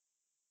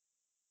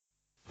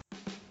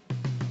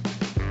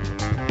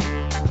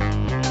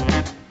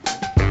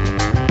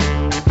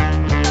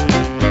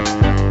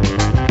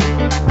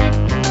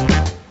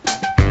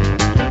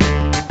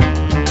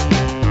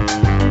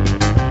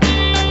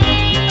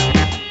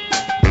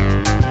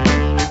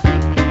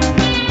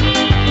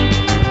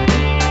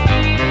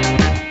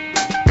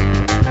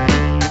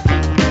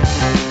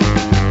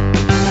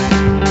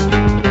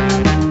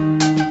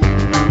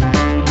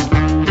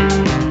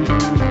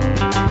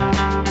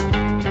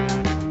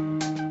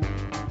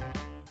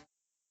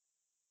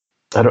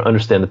 I don't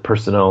understand the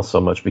personnel so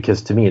much,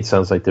 because to me it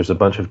sounds like there's a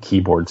bunch of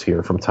keyboards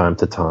here from time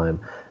to time,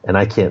 and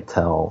I can't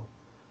tell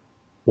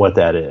what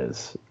that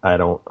is.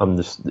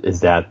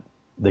 Is that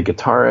the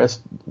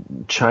guitarist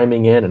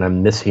chiming in and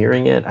I'm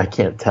mishearing it? I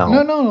can't tell.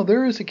 No.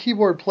 There is a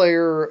keyboard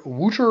player,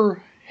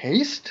 Wouter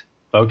Haste.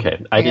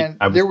 Okay.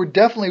 There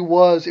definitely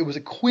was. It was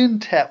a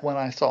quintet when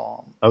I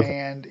saw him. Okay.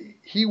 And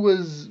he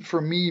was,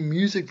 for me,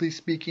 musically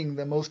speaking,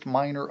 the most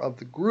minor of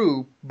the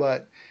group,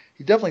 but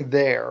he's definitely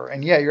there.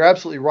 And yeah, you're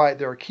absolutely right.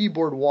 There are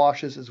keyboard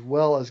washes as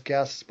well as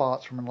guest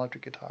spots from an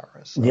electric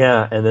guitarist. So.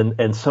 Yeah,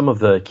 and some of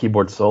the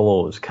keyboard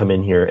solos come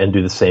in here and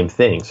do the same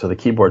thing. So the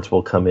keyboards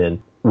will come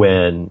in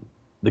when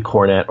the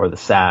cornet or the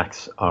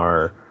sax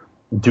are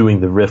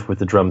doing the riff with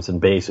the drums and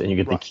bass, and you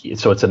get the key.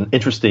 So it's an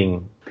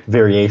interesting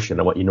variation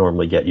on what you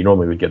normally get. You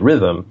normally would get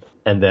rhythm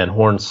and then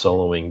horns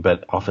soloing,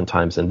 but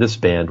oftentimes in this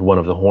band, one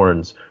of the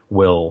horns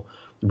will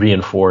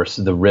reinforce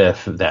the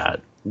riff that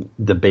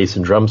the bass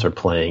and drums are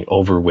playing,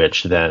 over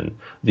which then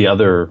the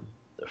other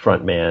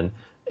frontman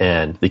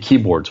and the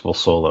keyboards will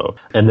solo.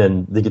 And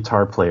then the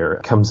guitar player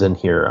comes in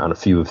here on a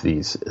few of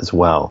these as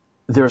well.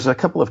 There's a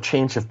couple of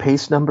change of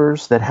pace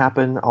numbers that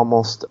happen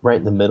almost right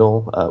in the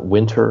middle,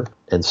 Winter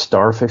and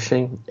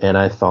Starfishing. And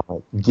I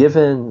thought,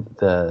 given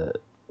the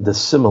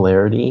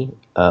similarity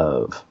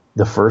of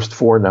the first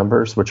four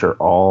numbers, which are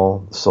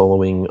all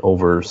soloing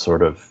over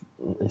sort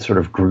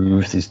of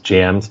grooves, these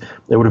jams,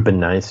 it would have been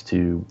nice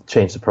to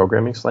change the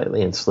programming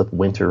slightly and slip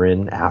Winter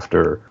in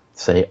after,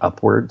 say,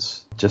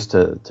 Upwards, just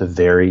to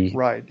vary.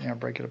 Right, yeah,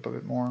 break it up a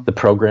bit more. The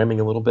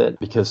programming a little bit,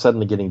 because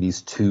suddenly getting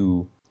these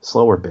two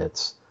slower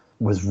bits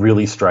was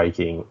really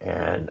striking,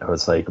 and I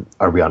was like,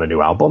 are we on a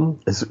new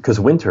album? Because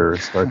Winter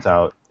starts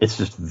out, it's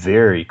just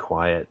very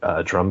quiet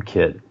drum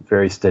kit,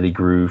 very steady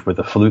groove with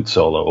a flute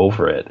solo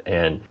over it,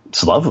 and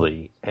it's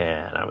lovely.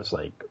 And I was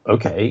like,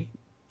 okay,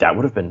 that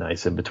would have been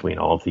nice in between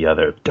all of the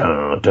other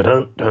dun, dun,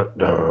 dun, dun,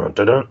 dun,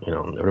 dun, dun. You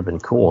know, it would have been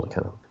cool to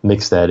kind of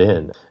mix that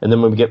in. And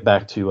then when we get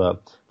back to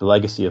the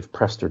Legacy of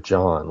Prester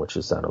John, which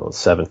is, I don't know,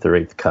 7th or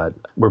 8th cut,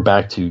 we're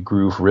back to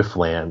groove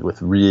riffland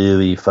with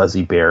really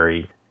fuzzy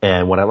Barry.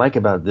 And what I like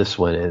about this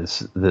one is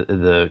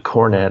the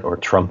cornet or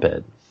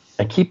trumpet.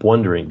 I keep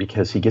wondering,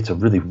 because he gets a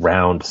really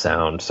round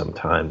sound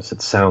sometimes.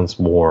 It sounds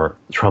more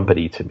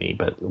trumpety to me,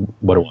 but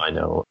what do I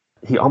know?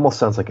 He almost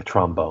sounds like a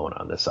trombone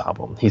on this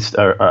album. He's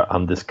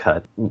on this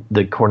cut.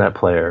 The cornet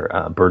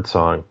player,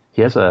 Birdsong,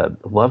 he has a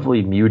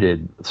lovely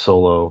muted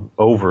solo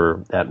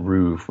over that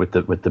groove with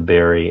the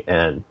Barry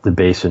and the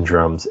bass and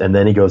drums, and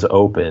then he goes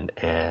open,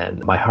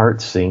 and my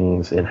heart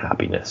sings in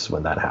happiness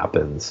when that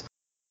happens.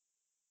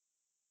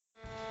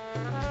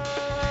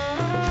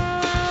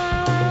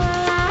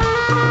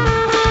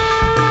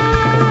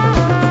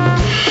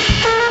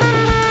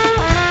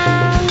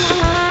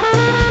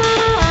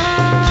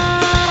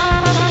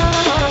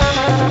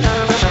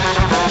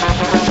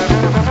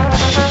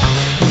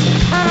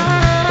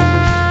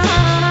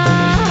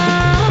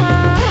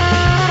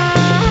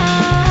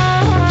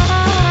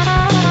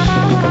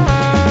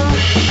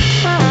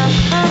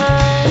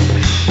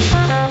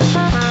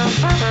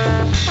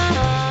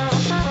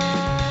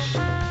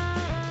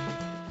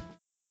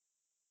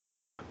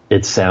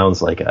 It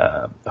sounds like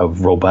a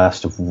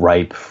robust,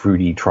 ripe,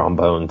 fruity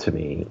trombone to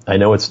me. I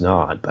know it's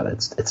not, but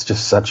it's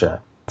just such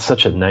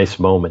a nice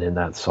moment in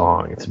that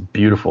song. It's a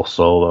beautiful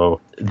solo.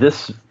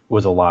 This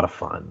was a lot of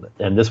fun,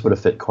 and this would have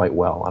fit quite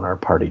well on our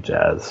Party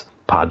Jazz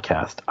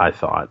podcast, I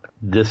thought.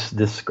 This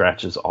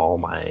scratches all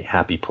my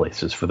happy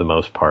places for the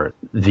most part.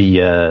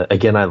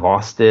 Again, I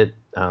lost it.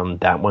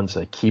 That one's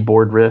a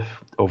keyboard riff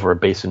over a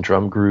bass and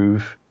drum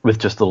groove with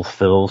just little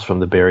fills from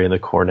the Barry and the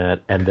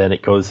cornet, and then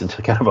it goes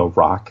into kind of a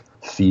rock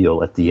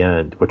feel at the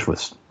end, which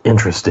was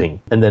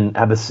interesting. And then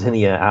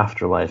Abyssinia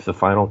Afterlife, the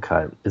final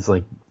cut, is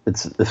like,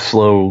 it's a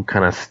slow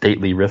kind of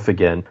stately riff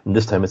again, and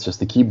this time it's just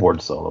the keyboard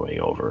soloing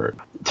over it.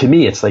 To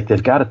me, it's like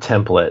they've got a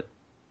template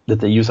that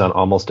they use on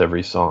almost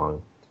every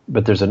song,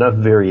 but there's enough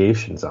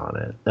variations on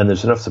it, and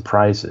there's enough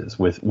surprises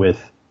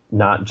with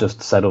not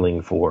just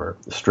settling for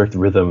strict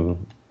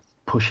rhythm,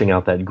 pushing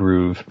out that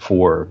groove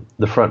for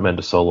the frontmen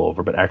to solo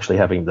over, but actually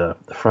having the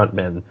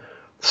frontmen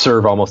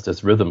serve almost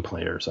as rhythm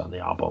players on the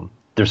album.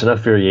 There's enough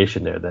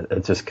variation there that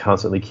it just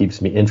constantly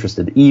keeps me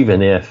interested,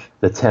 even if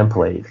the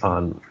template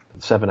on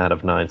 7 out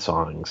of 9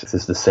 songs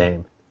is the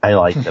same. I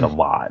liked it a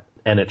lot.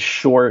 And it's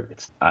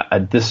short.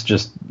 This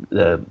just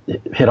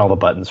hit all the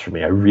buttons for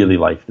me. I really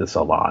liked this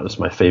a lot. It was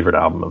my favorite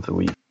album of the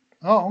week.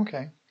 Oh,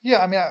 okay. Yeah,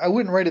 I mean, I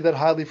wouldn't rate it that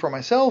highly for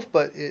myself,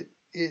 but it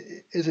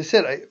as I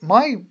said,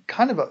 my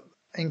kind of a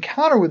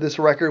encounter with this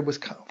record was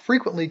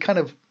frequently kind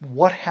of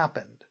what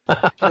happened.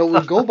 It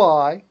would go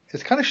by.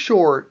 It's kind of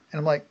short, and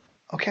I'm like,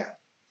 okay,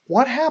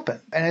 what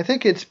happened? And I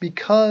think it's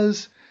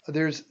because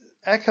there's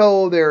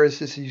echo, there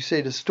is, as you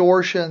say,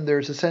 distortion,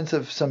 there's a sense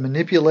of some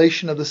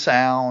manipulation of the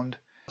sound.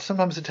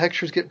 Sometimes the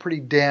textures get pretty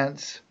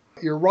dense.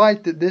 You're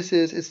right that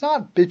it's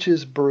not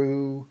Bitches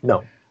Brew.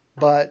 No.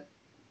 But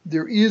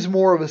there is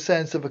more of a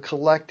sense of a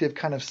collective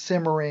kind of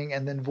simmering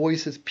and then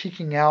voices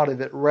peeking out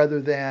of it rather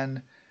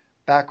than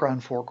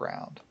background,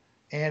 foreground.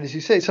 And as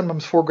you say,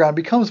 sometimes foreground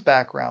becomes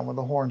background when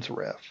the horns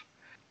riff.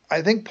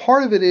 I think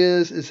part of it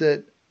is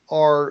that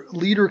our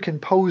leader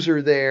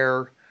composer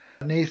there,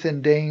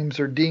 Nathan Dames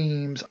or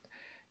Deems,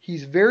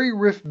 He's very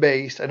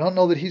riff-based. I don't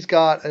know that he's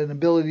got an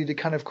ability to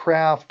kind of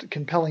craft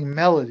compelling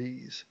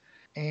melodies.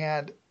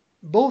 And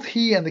both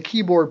he and the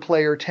keyboard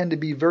player tend to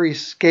be very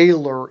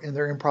scalar in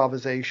their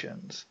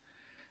improvisations,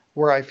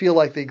 where I feel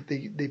like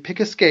they pick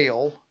a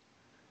scale,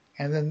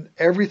 and then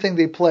everything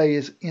they play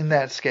is in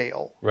that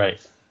scale. Right.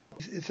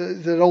 It's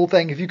an old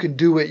thing. If you can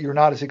do it, you're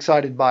not as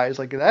excited by it. It's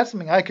like, that's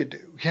something I could do.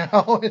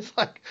 It's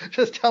like,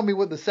 just tell me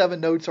what the 7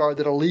 notes are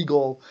that are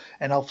legal,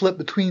 and I'll flip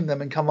between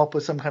them and come up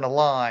with some kind of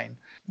line.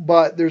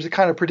 But there's a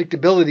kind of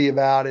predictability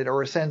about it,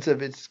 or a sense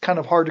of it's kind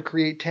of hard to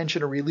create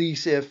tension or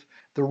release if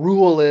the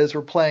rule is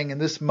we're playing in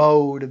this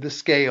mode of this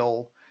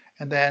scale,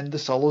 and then the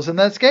solo's in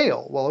that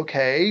scale. Well,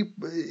 okay,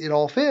 it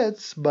all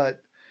fits,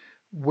 but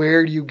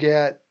where do you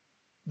get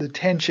the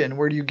tension?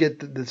 Where do you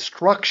get the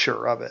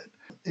structure of it?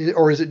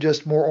 Or is it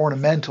just more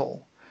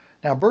ornamental?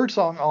 Now,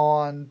 Birdsong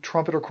on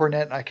trumpet or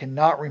cornet, I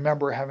cannot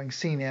remember having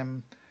seen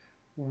him,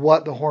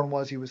 what the horn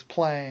was he was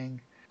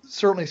playing.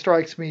 Certainly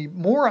strikes me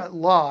more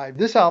live.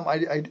 This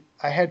album,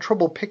 I had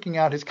trouble picking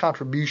out his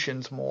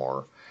contributions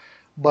more,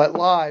 but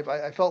live,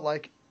 I felt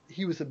like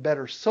he was a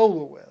better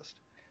soloist.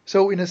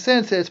 So in a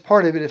sense, that's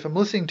part of it. If I'm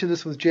listening to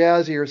this with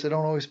jazz ears, I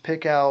don't always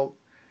pick out,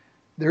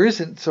 there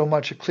isn't so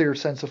much a clear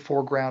sense of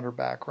foreground or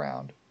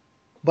background.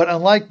 But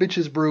unlike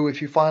Bitches Brew,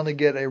 if you finally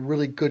get a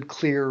really good,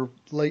 clear,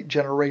 late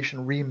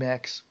generation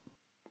remix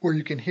where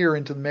you can hear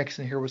into the mix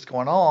and hear what's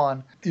going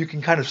on, you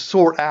can kind of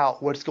sort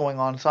out what's going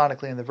on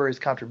sonically and the various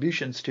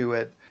contributions to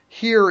it.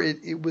 Here,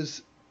 it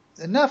was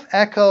enough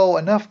echo,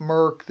 enough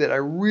murk that I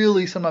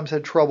really sometimes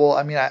had trouble.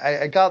 I mean,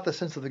 I got the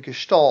sense of the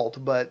gestalt,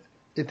 but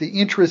if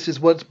the interest is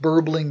what's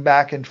burbling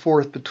back and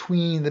forth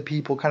between the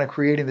people kind of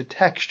creating the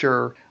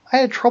texture, I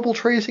had trouble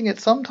tracing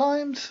it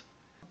sometimes.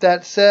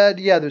 That said,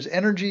 yeah, there's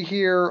energy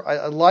here.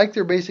 I like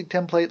their basic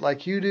template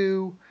like you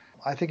do.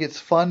 I think it's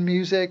fun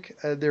music.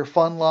 They're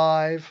fun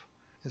live.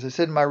 As I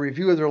said in my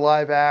review of their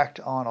live act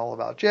on All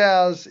About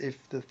Jazz,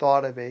 if the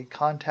thought of a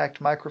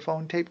contact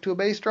microphone taped to a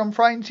bass drum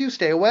frightens you,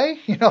 stay away.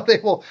 They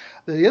will.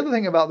 The other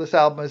thing about this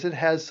album is it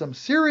has some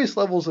serious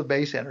levels of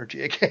bass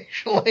energy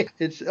occasionally.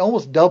 It's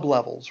almost dub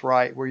levels,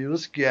 right, where you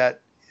just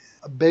get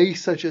a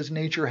bass such as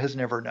nature has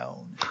never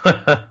known.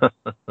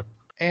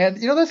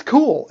 And that's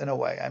cool in a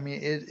way. I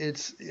mean,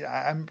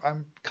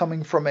 I'm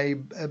coming from a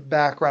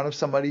background of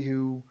somebody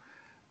who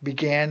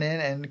began in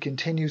and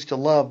continues to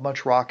love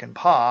much rock and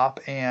pop,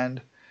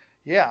 and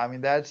yeah, I mean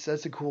that's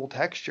a cool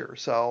texture.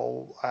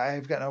 So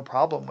I've got no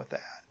problem with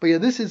that. But yeah,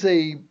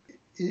 it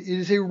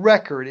is a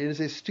record. It is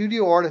a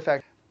studio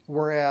artifact.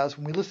 Whereas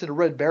when we listen to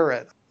Red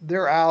Barrett,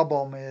 their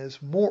album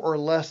is more or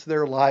less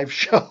their live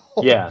show.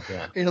 Yeah.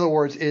 In other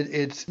words,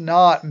 it's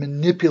not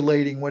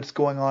manipulating what's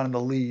going on in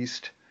the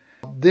least.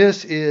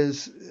 This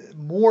is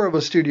more of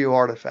a studio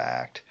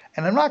artifact,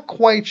 and I'm not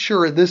quite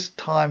sure at this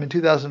time in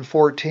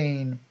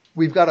 2014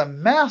 we've got a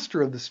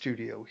master of the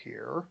studio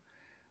here.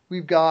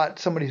 We've got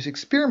somebody who's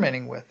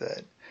experimenting with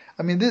it.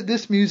 I mean,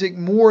 this music,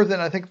 more than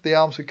I think the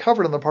albums we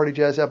covered on the Party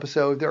Jazz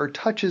episode, there are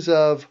touches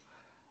of,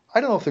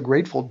 I don't know if the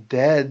Grateful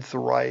Dead's the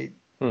right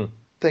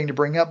thing to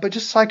bring up, but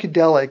just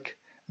psychedelic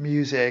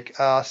music,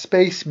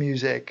 space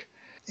music,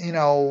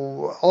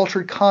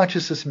 altered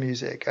consciousness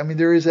music. I mean,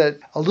 there is a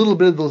little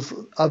bit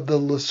of the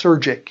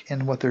lysergic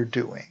in what they're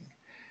doing,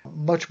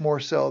 much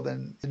more so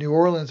than the New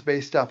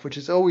Orleans-based stuff, which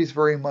is always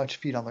very much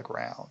feet on the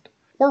ground.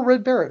 Or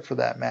Red Barrett, for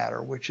that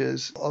matter, which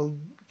is a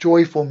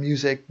joyful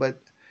music, but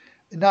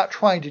not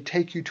trying to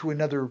take you to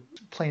another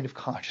plane of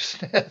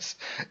consciousness.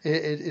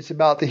 It's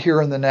about the here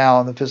and the now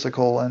and the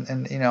physical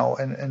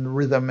and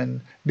rhythm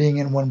and being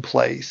in one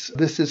place.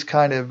 This is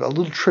kind of a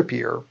little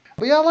trippier.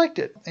 But yeah, I liked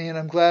it, and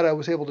I'm glad I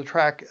was able to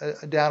track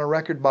down a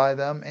record by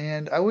them.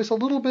 And I was a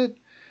little bit,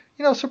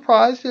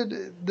 surprised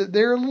that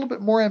they're a little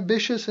bit more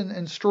ambitious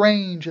and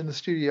strange in the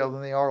studio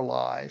than they are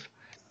live.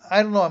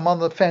 I don't know. I'm on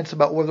the fence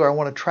about whether I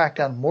want to track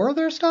down more of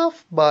their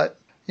stuff, but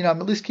I'm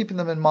at least keeping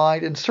them in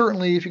mind. And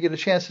certainly, if you get a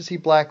chance to see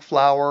Black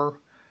Flower,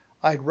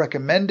 I'd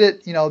recommend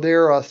it.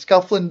 They're a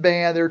Scufflin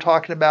band they were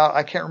talking about.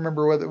 I can't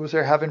remember whether it was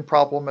they're having a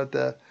problem at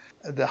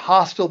the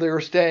hostel they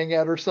were staying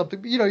at or something.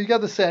 But, you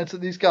got the sense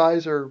that these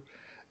guys are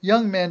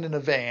young men in a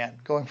van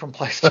going from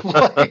place to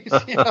place,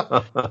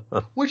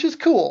 which is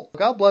cool.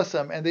 God bless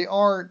them. And they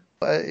aren't,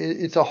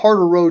 it's a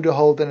harder road to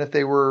hoe than if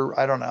they were,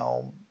 I don't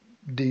know,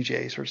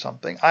 DJs or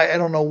something. I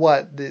don't know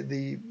what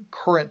the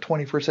current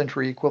 21st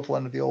century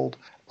equivalent of the old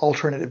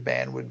alternative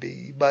band would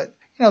be. But,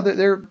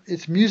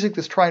 it's music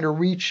that's trying to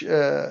reach,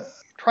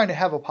 trying to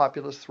have a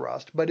populist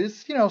thrust. But it's,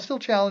 still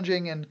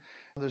challenging, and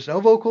there's no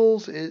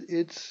vocals.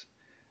 It's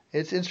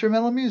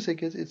instrumental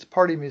music. It's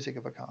party music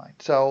of a kind.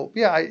 So,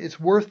 yeah, it's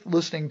worth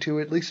listening to.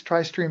 At least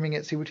try streaming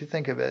it, see what you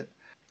think of it.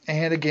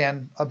 And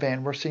again, a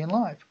band we're seeing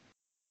live.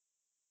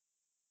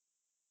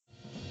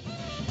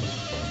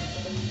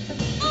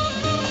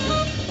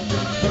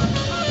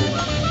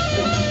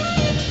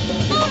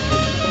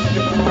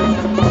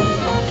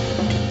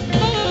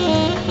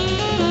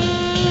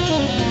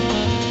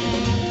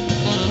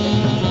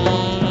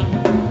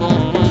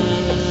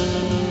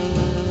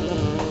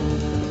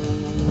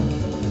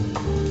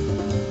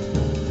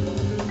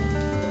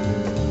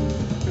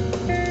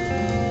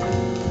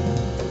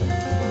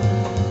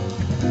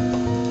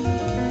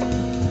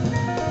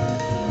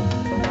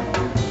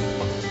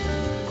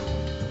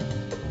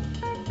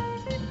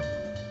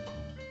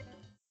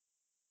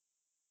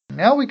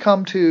 now we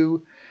come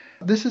to,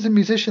 this is a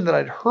musician that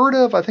I'd heard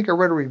of. I think I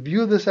read a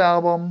review of this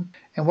album.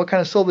 And what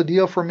kind of sold the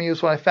deal for me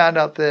was when I found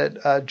out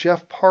that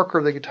Jeff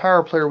Parker, the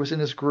guitar player, was in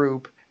his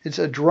group. It's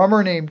a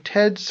drummer named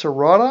Ted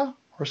Sirota,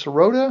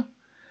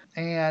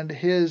 and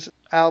his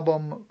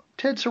album,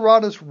 Ted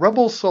Sirota's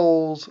Rebel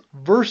Souls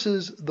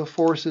versus the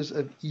Forces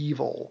of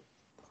Evil.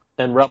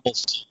 And Rebel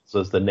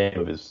Souls is the name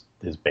of his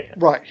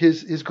band. Right.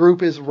 His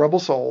group is Rebel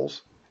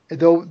Souls,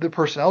 though the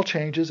personnel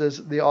changes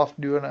as they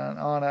often do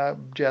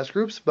on jazz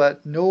groups.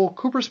 But Noel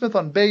Coopersmith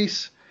on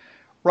bass,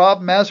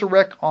 Rob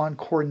Mazurek on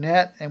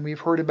cornet, and we've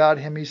heard about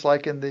him. He's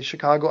like in the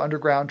Chicago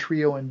Underground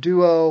Trio and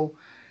Duo.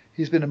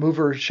 He's been a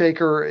mover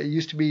shaker. He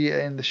used to be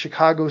in the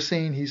Chicago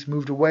scene. He's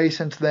moved away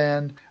since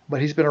then,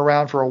 but he's been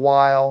around for a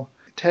while.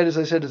 Ted, as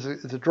I said, is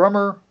a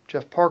drummer.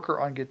 Jeff Parker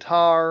on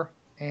guitar.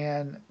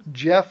 And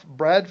Jeff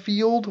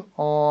Bradfield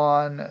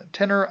on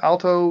tenor,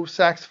 alto,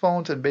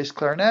 saxophones, and bass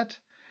clarinet.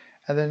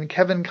 And then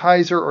Kevin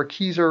Kaiser,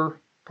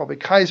 probably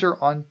Kaiser,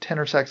 on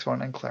tenor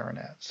saxophone and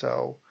clarinet.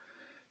 So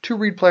 2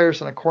 reed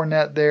players and a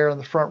cornet there in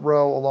the front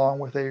row, along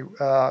with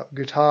a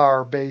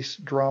guitar, bass,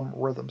 drum,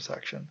 rhythm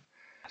section.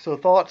 So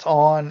thoughts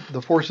on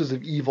the Forces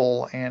of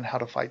Evil and how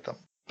to fight them?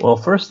 Well,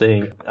 first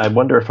thing, I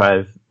wonder if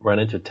I've run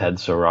into Ted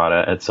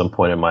Sirota at some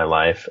point in my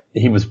life.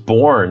 He was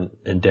born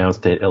in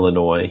downstate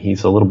Illinois.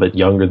 He's a little bit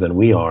younger than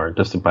we are,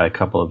 just by a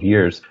couple of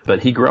years.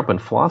 But he grew up in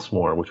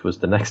Flossmoor, which was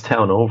the next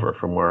town over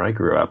from where I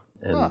grew up.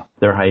 And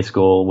their high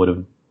school would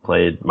have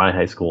played my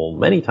high school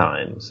many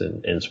times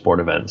in sport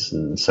events.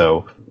 And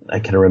so I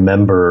can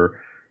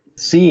remember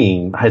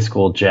seeing high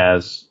school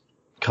jazz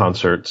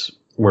concerts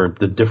where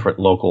the different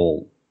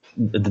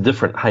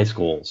high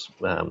schools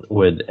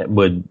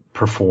would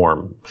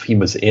perform. If he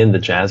was in the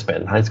jazz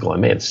band in high school, I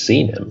may have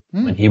seen him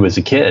when he was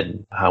a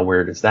kid. How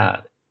weird is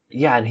that?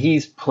 Yeah, and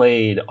he's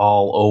played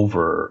all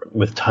over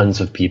with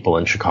tons of people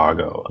in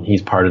Chicago.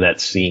 He's part of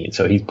that scene.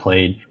 So he's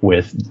played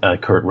with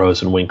Kurt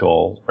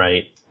Rosenwinkel,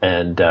 right?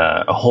 And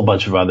a whole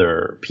bunch of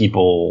other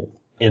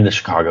people in the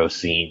Chicago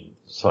scene.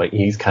 So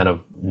he's kind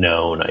of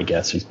known, I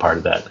guess. He's part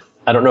of that.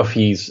 I don't know if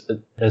he's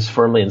as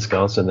firmly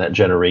ensconced in that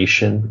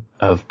generation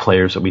of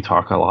players that we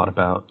talk a lot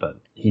about,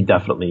 but he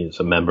definitely is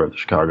a member of the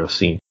Chicago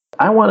scene.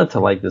 I wanted to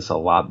like this a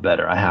lot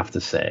better, I have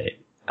to say.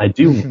 I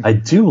do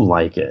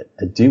like it.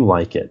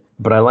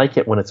 But I like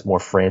it when it's more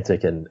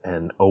frantic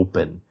and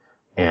open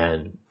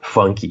and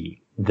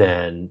funky.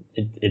 Then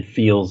it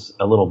feels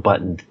a little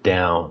buttoned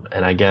down.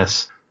 And I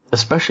guess,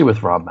 especially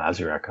with Rob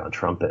Mazurek on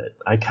trumpet,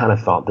 I kind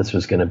of thought this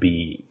was going to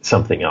be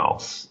something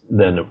else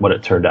than what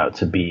it turned out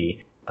to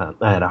be.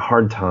 I had a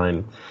hard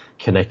time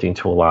connecting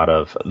to a lot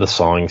of the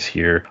songs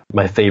here.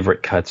 My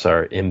favorite cuts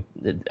are,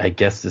 I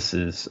guess this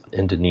is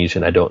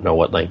Indonesian. I don't know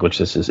what language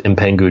this is.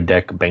 Impengu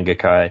Dek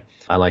Bengakai.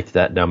 I liked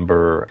that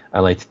number.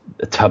 I liked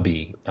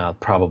Tubby,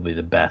 probably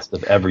the best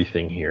of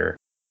everything here.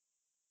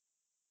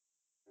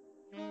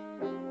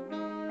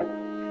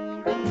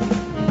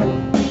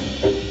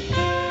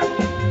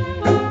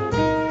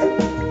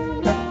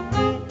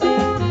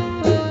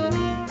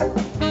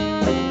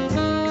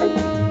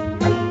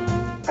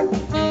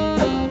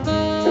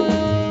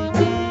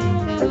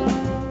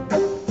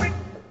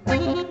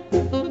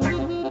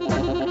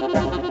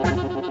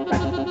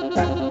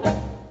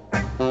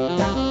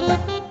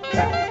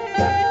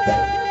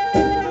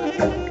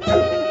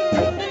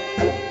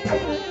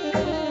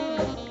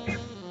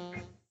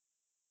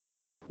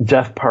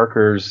 Jeff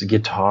Parker's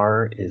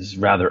guitar is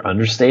rather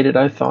understated,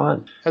 I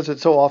thought. As it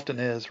so often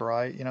is,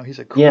 right? You know, he's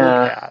a cool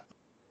cat.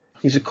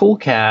 He's a cool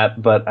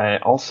cat, but I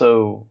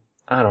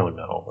don't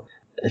know.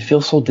 I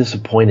feel so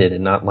disappointed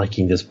in not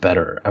liking this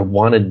better.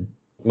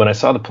 When I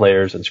saw the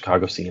players in the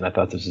Chicago scene, I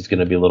thought this was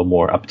going to be a little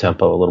more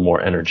up-tempo, a little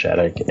more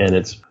energetic, and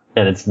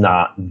it's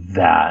not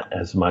that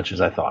as much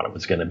as I thought it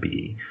was going to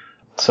be.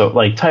 So,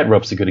 like,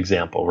 Tightrope's a good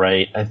example,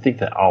 right? I think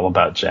that All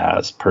About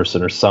Jazz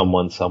person or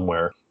someone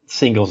somewhere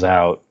singles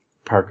out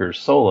Parker's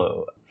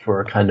solo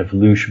for a kind of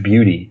louche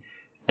beauty,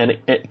 and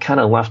it kind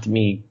of left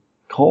me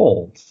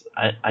cold.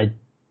 I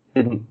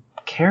didn't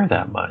care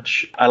that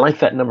much. I like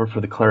that number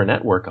for the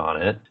clarinet work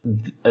on it.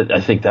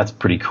 I think that's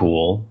pretty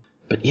cool.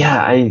 But yeah,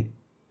 I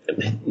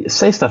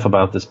say stuff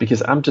about this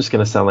because I'm just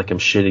going to sound like I'm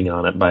shitting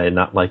on it by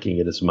not liking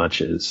it as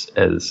much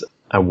as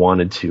I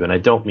wanted to. And I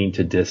don't mean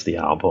to diss the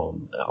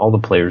album. All the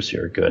players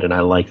here are good, and I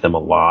like them a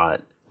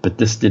lot. But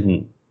this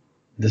didn't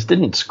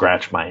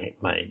scratch my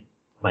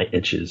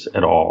itches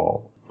at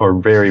all, or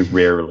very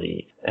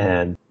rarely.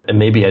 And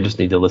maybe I just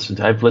need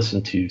to I've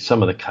listened to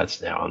some of the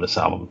cuts now on this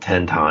album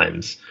 10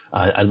 times.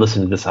 I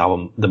listened to this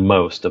album the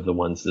most of the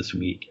ones this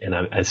week, and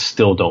I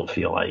still don't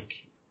feel like,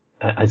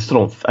 I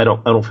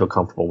don't feel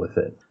comfortable with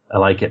it. I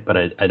like it, but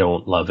I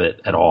don't love it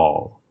at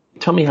all.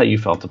 Tell me how you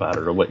felt about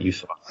it or what you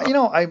thought. You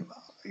know, I'm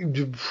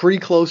pretty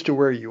close to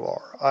where you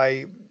are.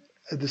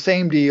 The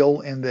same deal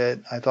in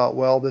that I thought,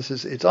 well,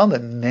 it's on the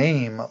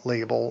name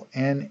label,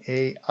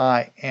 NAIM.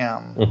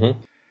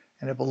 Mm-hmm.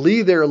 And I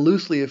believe they're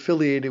loosely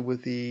affiliated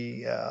with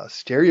the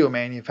stereo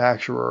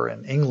manufacturer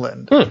in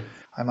England.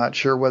 I'm not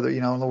sure whether,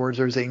 in other words,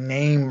 there's a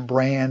name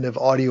brand of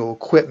audio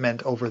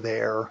equipment over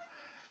there.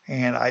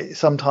 And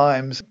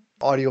sometimes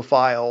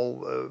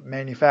audiophile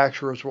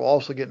manufacturers will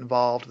also get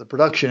involved at the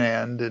production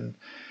end and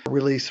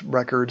release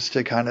records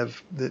to kind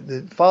of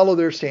that follow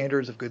their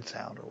standards of good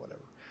sound or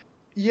whatever.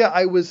 Yeah,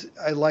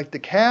 I liked the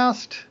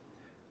cast.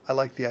 I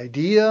liked the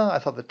idea. I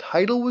thought the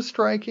title was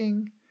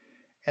striking.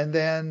 And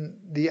then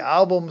the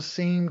album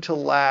seemed to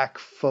lack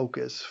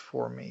focus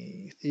for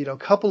me. You know, a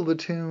couple of the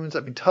tunes,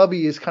 I mean,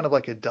 Tubby is kind of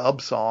like a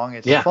dub song.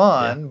 It's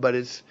fun, but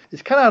it's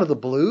kind of out of the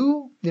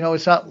blue. You know,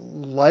 it's not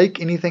like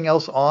anything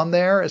else on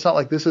there. It's not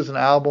like this is an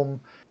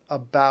album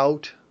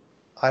about,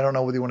 I don't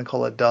know whether you want to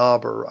call it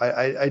dub or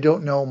I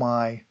don't know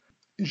my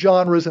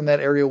genres in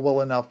that area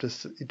well enough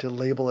to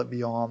label it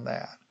beyond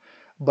that.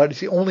 But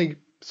it's the only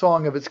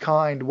song of its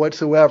kind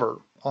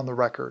whatsoever on the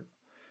record.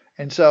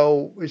 And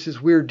so it's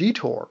this weird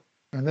detour.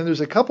 And then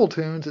there's a couple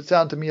tunes that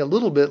sound to me a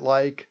little bit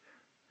like,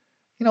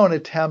 you know, an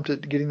attempt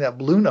at getting that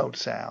Blue Note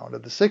sound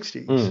of the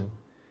 60s.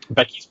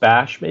 Becky's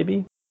Bash,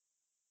 maybe?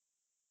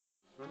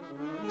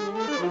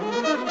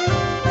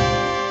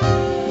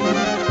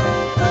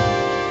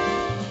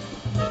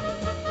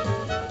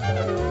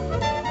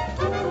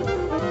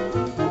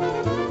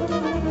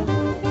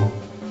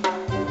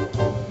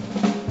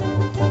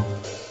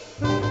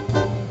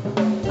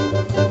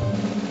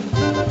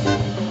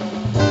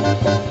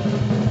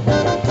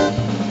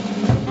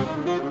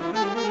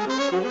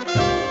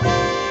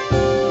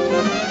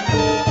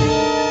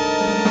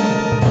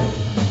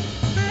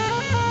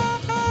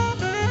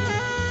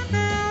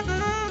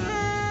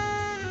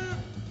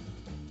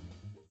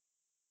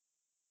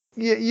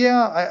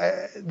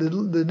 Yeah.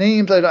 The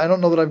names I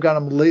don't know that I've got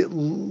them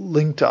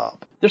linked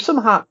up. There's some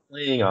hot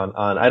playing on.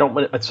 I don't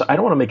want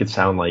to make it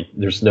sound like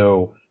there's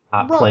no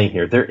hot playing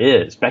here. There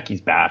is.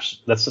 Becky's Bash.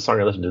 That's the song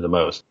I listen to the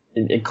most.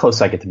 In close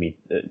second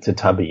to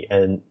Tubby,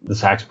 and the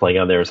sax playing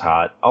on there is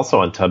hot. Also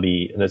on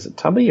Tubby, and is it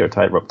Tubby or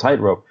Tightrope?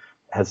 Tightrope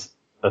has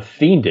a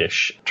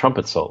fiendish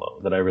trumpet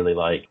solo that I really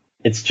like.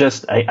 It's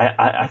just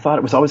I thought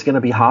it was always going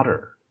to be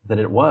hotter than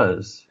it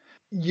was.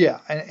 Yeah,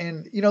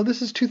 and you know,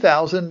 this is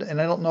 2000,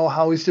 and I don't know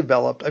how he's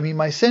developed. I mean,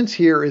 my sense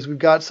here is we've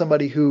got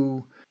somebody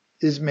who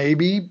is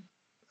maybe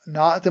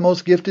not the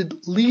most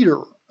gifted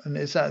leader, and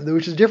it's not,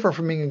 which is different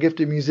from being a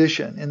gifted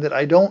musician, in that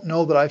I don't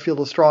know that I feel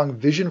a strong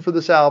vision for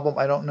this album.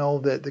 I don't know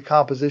that the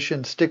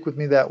compositions stick with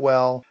me that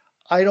well.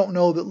 I don't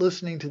know that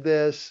listening to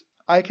this,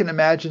 I can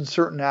imagine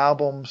certain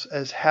albums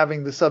as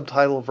having the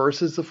subtitle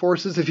versus the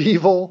Forces of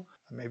Evil.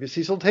 Maybe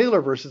Cecil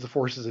Taylor versus the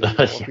Forces of Evil.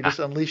 Yeah. If we just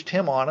unleashed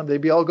him on them,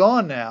 they'd be all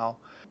gone now.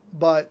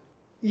 But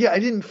yeah, I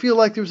didn't feel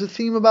like there was a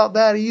theme about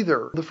that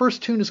either. The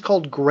first tune is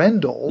called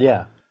Grendel.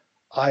 Yeah.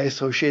 I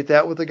associate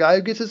that with the guy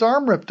who gets his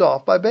arm ripped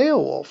off by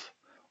Beowulf.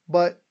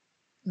 But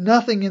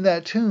nothing in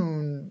that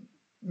tune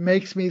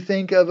makes me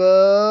think of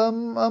a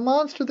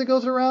monster that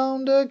goes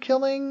around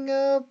killing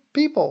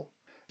people.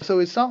 So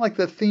it's not like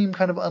the theme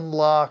kind of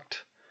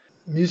unlocked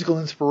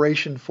musical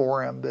inspiration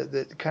for him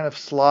that kind of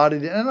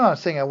slotted in. And I'm not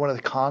saying I wanted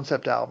a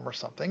concept album or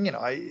something. You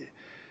know,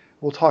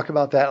 we'll talk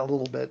about that in a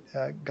little bit,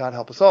 God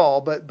help us all.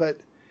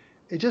 But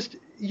it just,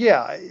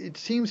 yeah, it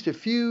seems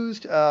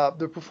diffused.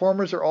 The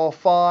performers are all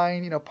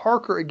fine. You know,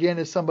 Parker, again,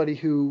 is somebody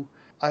who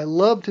I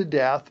love to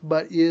death,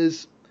 but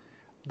is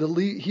the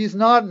lead. He's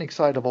not an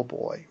excitable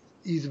boy.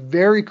 He's a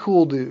very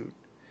cool dude.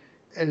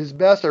 At his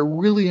best, I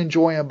really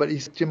enjoy him, but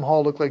Jim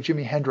Hall looked like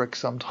Jimi Hendrix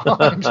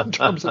sometimes in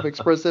terms of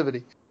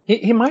expressivity.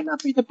 He might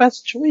not be the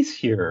best choice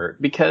here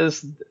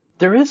because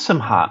there is some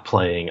hot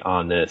playing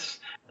on this.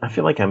 I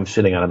feel like I'm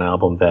sitting on an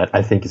album that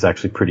I think is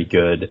actually pretty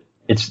good.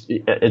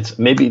 It's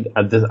maybe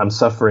I'm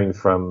suffering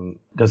from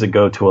does it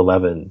go to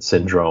 11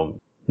 syndrome.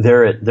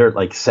 They're at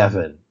like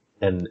 7,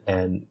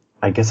 and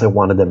I guess I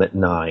wanted them at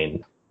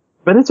 9,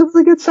 but it's a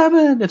really good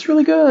 7. It's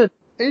really good.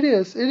 It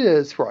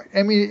is right.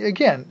 I mean,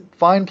 again,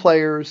 fine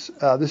players.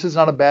 This is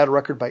not a bad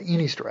record by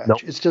any stretch.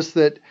 Nope. It's just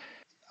that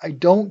I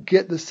don't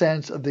get the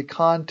sense of the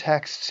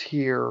contexts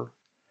here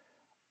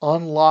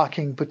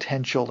unlocking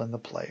potential in the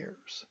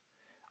players.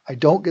 I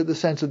don't get the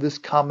sense of this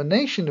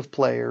combination of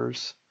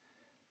players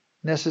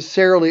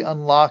necessarily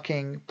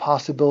unlocking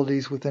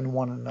possibilities within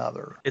one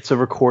another. It's a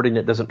recording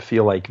that doesn't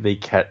feel like they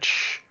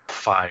catch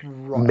fire.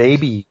 Right.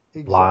 Maybe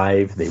Exactly.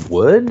 live they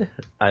would.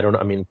 I don't know.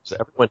 I mean,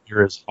 everyone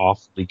here is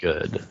awfully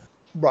good.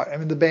 Right. I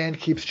mean, the band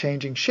keeps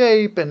changing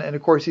shape, and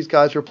of course these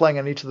guys are playing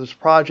on each of those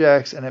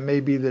projects, and it may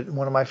be that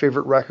one of my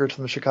favorite records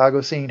from the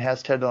Chicago scene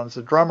has Ted Dunn as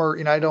a drummer.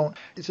 You know,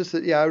 it's just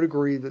that, yeah, I would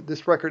agree that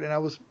this record, and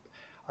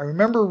I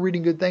remember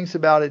reading good things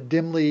about it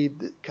dimly.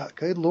 God,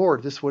 good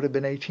Lord, this would have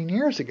been 18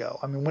 years ago.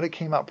 I mean, when it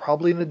came out,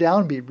 probably in a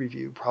Downbeat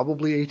review,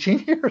 probably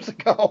 18 years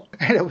ago.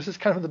 And it was just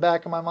kind of in the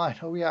back of my mind,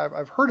 oh yeah,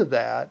 I've heard of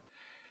that.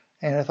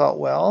 And I thought,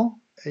 well,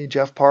 hey,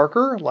 Jeff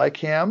Parker, like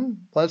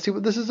him, let's see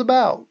what this is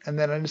about. And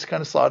then I just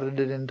kind of slotted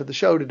it into the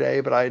show today,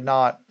 but I had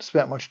not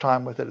spent much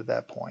time with it at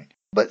that point.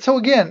 But so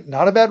again,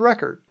 not a bad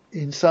record.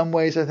 In some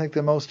ways, I think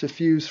the most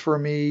diffuse for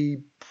me,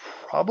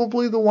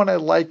 probably the one I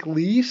like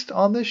least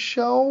on this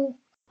show.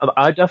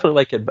 I definitely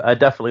like it. I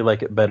definitely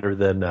like it better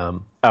than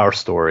Our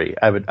Story.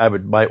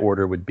 My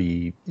order would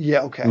be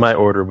Yeah, okay. My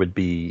order would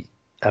be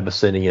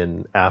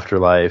Abyssinian,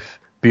 Afterlife,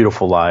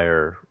 Beautiful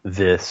Liar,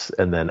 this,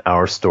 and then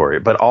Our Story.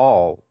 But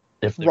all,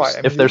 if they're, Right. I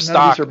mean, if they're none of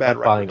stock, these are bad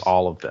I'm buying records.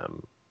 all of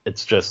them.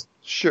 It's just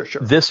Sure.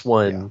 this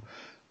one,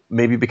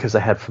 maybe because I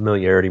had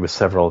familiarity with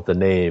several of the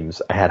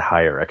names, I had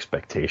higher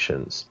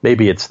expectations.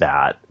 Maybe it's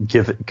that.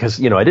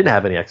 Because, I didn't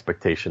have any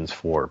expectations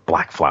for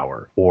Black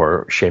Flower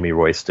or Shamie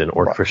Royston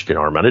or Right. Christian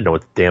Arm. I didn't know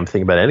a damn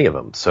thing about any of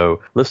them.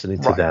 So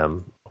listening to Right.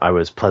 them, I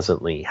was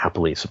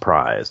happily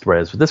surprised.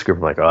 Whereas with this group,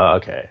 I'm like, oh,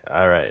 okay,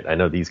 all right, I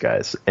know these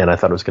guys. And I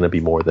thought it was going to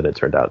be more than it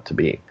turned out to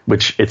be,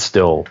 which it's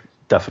still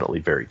definitely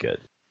very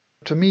good.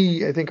 To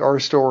me, I think Our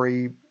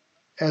Story,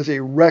 as a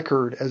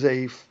record, as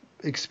a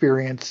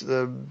experience,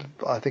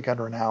 I think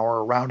under an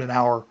hour, around an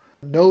hour,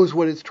 knows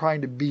what it's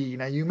trying to be.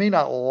 Now, you may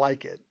not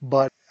like it,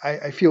 but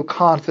I feel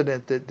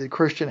confident that the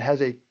Christian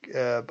has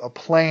a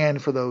plan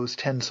for those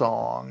 10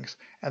 songs,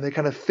 and they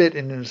kind of fit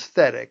in an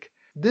aesthetic.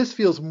 This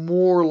feels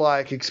more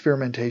like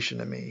experimentation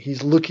to me.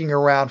 He's looking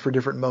around for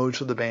different modes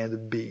for the band to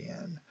be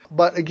in.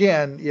 But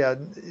again,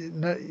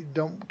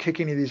 don't kick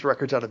any of these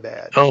records out of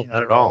bed. Oh,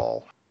 not at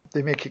all.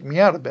 They may kick me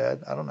out of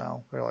bed. I don't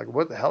know. They're like,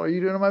 what the hell are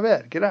you doing in my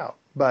bed? Get out.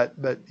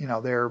 But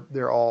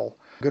they're all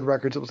good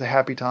records. It was a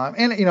happy time.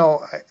 And,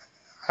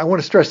 I want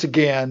to stress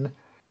again,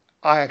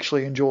 I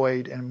actually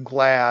enjoyed and I'm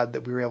glad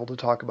that we were able to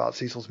talk about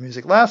Cecil's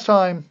music last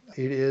time.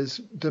 It is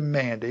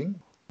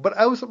demanding. But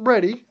I was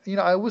ready.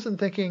 I wasn't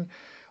thinking,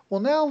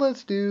 well, now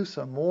let's do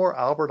some more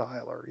Albert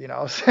Ayler.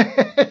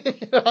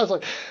 I was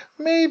like,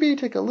 maybe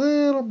take a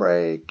little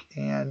break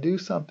and do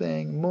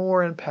something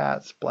more in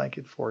Pat's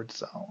Blanket Fort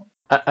zone.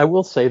 I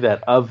will say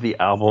that of the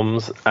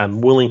albums,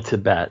 I'm willing to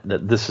bet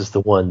that this is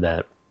the one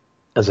that,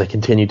 as I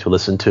continue to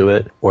listen to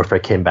it, or if I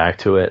came back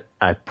to it,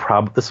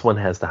 this one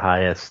has the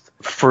highest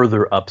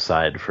further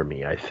upside for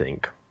me, I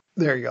think.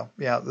 There you go.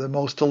 Yeah, the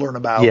most to learn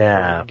about.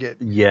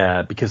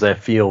 Yeah, because I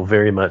feel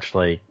very much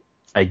like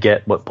I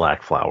get what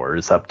Black Flower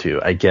is up to.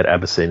 I get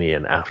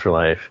Abyssinian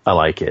Afterlife. I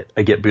like it.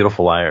 I get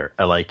Beautiful Liar.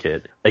 I like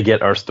it. I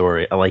get Our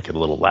Story. I like it a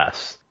little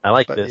less. I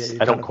like this.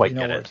 I don't quite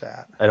get it.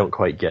 I don't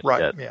quite get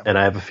it. Yeah. And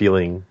I have a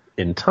feeling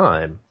in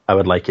time I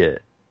would like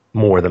it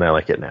more than I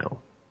like it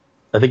now.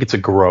 I think it's a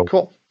grower.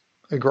 Cool.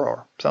 A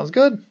grower. Sounds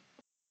good.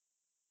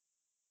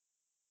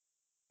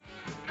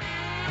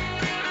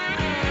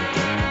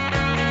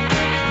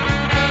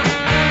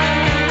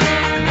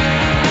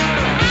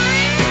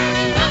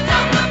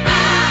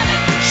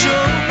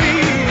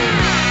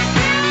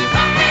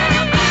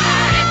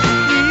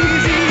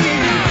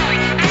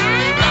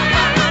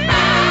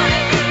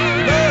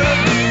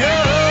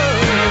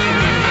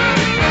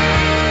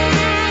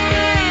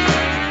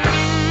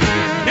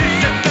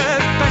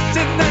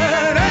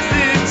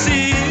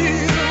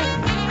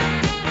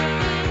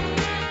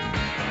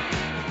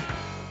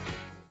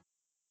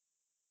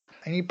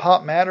 Any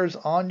pop matters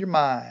on your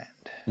mind?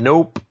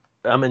 Nope.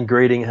 I'm in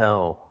grading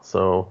hell,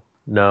 so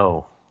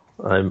no.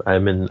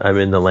 I'm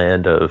in the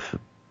land of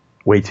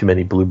way too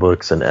many blue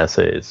books and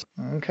essays.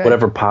 Okay.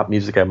 Whatever pop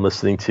music I'm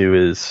listening to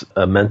is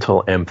a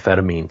mental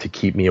amphetamine to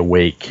keep me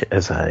awake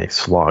as I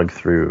slog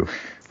through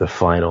the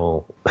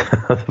final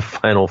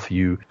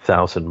few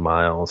thousand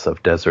miles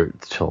of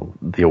desert till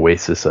the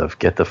oasis of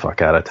get the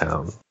fuck out of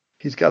town.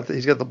 He's got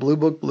the Blue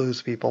Book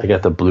Blues, people. I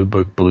got the Blue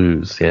Book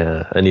Blues,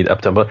 yeah. I need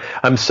uptown. But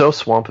I'm so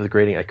swamped with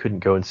grading, I couldn't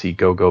go and see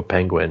Go Go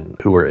Penguin,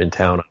 who were in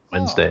town on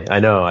Wednesday. I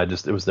know,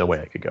 there was no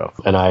way I could go.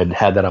 And I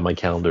had that on my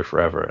calendar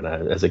forever.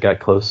 And as it got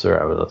closer,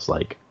 I was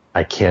like,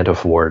 I can't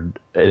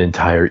afford an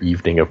entire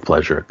evening of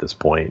pleasure at this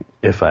point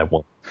if I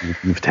want to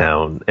leave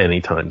town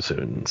anytime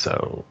soon.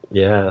 So,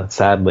 yeah,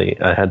 sadly,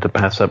 I had to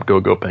pass up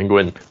Go Go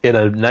Penguin in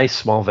a nice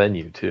small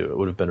venue, too. It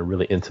would have been a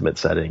really intimate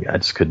setting. I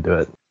just couldn't do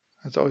it.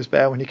 It's always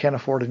bad when you can't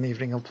afford an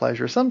evening of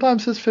pleasure.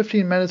 Sometimes it's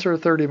 15 minutes or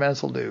 30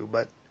 minutes will do,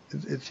 but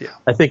it's yeah.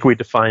 I think we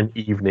define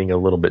evening a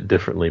little bit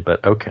differently,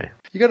 but okay.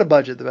 You got to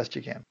budget the best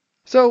you can.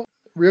 So,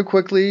 real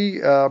quickly,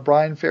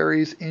 Brian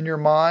Ferry's In Your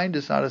Mind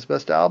is not his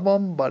best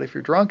album, but if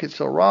you're drunk, it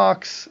still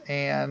rocks.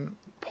 And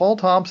Paul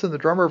Thompson, the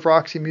drummer of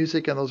Roxy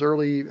Music and those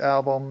early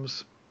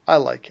albums, I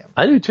like him.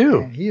 I do too.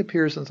 And he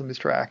appears in some of these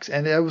tracks.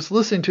 And I was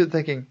listening to it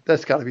thinking,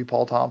 that's got to be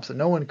Paul Thompson.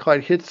 No one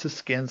quite hits the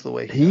skins the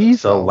way he does.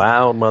 He's a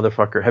loud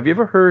motherfucker. Have you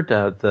ever heard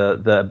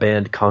the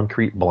band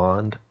Concrete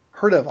Blonde?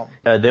 Heard of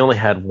them. They only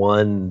had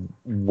one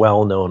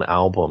well-known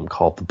album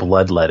called The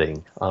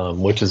Bloodletting,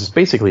 which is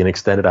basically an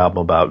extended album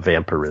about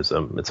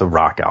vampirism. It's a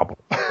rock album,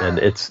 and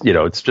it's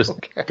just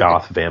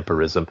goth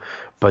vampirism.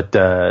 But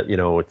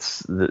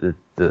it's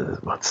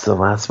what's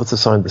the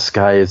song? The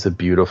Sky Is a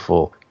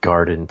Beautiful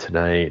Garden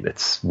Tonight.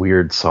 It's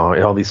weird song.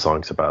 All these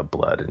songs about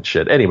blood and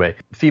shit. Anyway,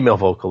 female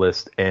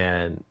vocalist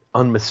and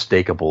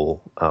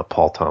unmistakable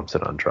Paul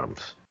Thompson on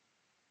drums.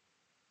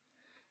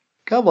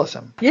 God bless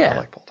him. Yeah. I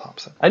like Paul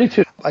Thompson. I do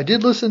too. I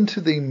did listen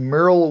to the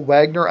Merle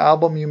Wagner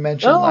album you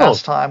mentioned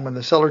last time, When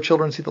the Cellar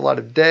Children See the Light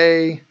of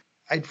Day.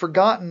 I'd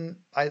forgotten.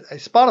 I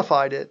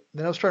Spotified it.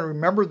 Then I was trying to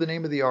remember the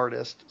name of the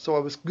artist. So I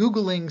was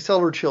Googling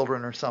Cellar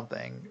Children or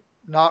something,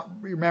 not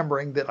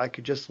remembering that I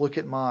could just look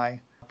at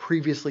my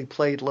previously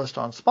played list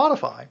on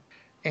Spotify.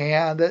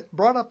 And that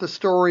brought up the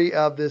story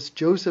of this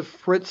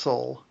Joseph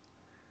Fritzl,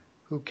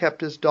 who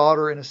kept his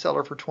daughter in a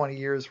cellar for 20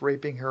 years,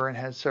 raping her and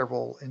had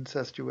several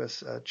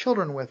incestuous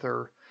children with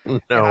her.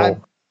 No.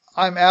 And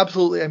I'm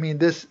absolutely, I mean,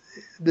 that's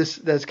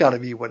got to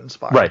be what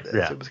inspired this.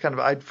 Yeah. It was kind of,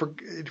 I'd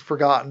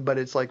forgotten, but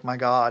it's like, my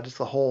God, it's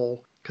the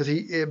whole, because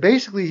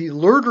he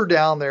lured her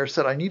down there,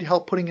 said, I need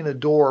help putting in a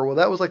door. Well,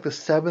 that was like the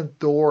 7th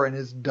door in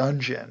his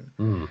dungeon.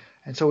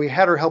 And so he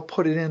had her help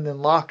put it in, then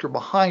locked her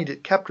behind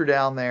it, kept her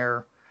down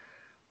there,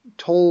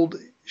 told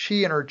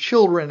she and her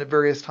children at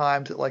various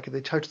times that, like, if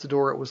they touched the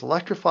door, it was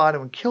electrified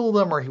and would kill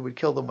them, or he would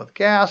kill them with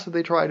gas if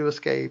they tried to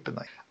escape. And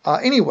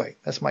anyway,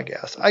 that's my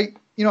guess. I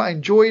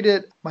enjoyed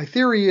it. My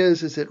theory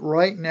is that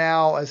right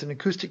now, as an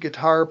acoustic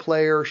guitar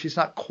player, she's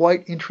not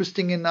quite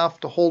interesting enough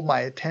to hold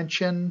my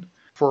attention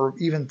for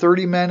even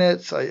 30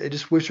 minutes. I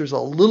just wish there's a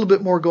little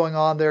bit more going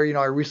on there.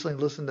 I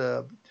recently listened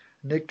to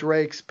Nick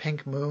Drake's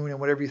Pink Moon, and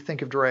whatever you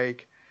think of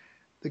Drake,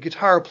 the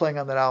guitar playing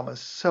on that album is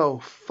so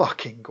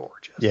fucking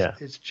gorgeous. Yeah.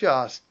 It's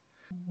just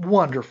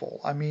wonderful.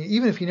 I mean,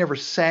 even if he never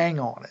sang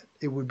on it,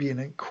 it would be an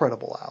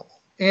incredible album.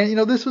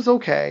 And, this was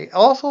okay.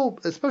 Also,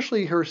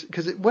 especially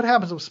because what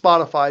happens with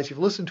Spotify is you've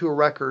listened to a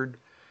record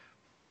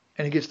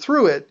and it gets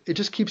through it, it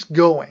just keeps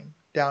going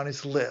down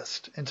its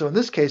list. And so in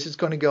this case,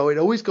 it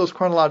always goes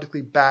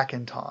chronologically back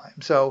in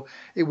time. So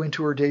it went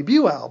to her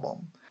debut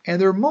album.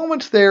 And there are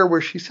moments there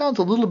where she sounds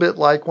a little bit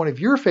like one of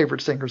your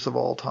favorite singers of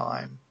all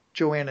time,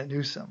 Joanna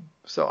Newsom.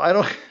 So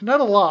not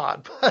a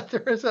lot, but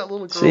there is that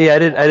little girl. See, I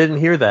didn't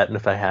hear that, and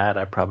if I had,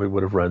 I probably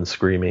would have run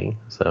screaming.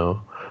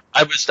 So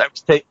I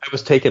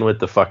was taken with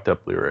the fucked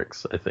up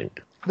lyrics, I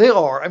think. They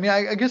are. I mean,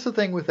 I guess the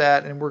thing with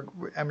that, and I'm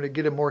going to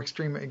get a more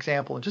extreme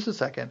example in just a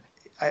second.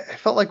 I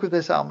felt like with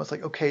this album, it's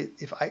like, okay,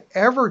 if I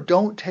ever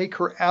don't take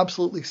her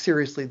absolutely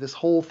seriously, this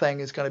whole thing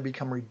is going to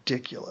become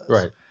ridiculous.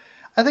 Right.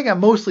 I think I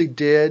mostly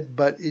did,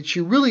 but she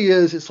really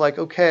is. It's like,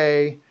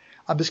 okay,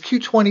 I'm this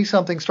cute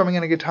 20-something strumming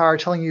on a guitar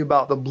telling you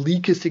about the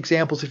bleakest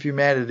examples of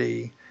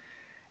humanity.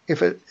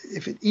 If at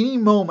any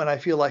moment I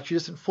feel like she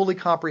doesn't fully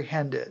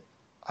comprehend it,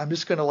 I'm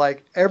just going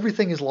to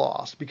everything is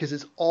lost because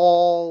it's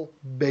all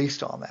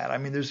based on that. I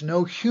mean, there's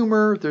no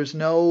humor. There's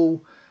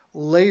no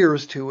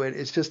layers to it.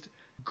 It's just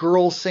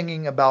girls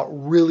singing about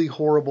really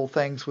horrible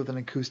things with an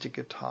acoustic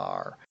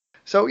guitar.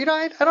 So,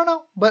 I don't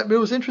know, but it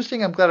was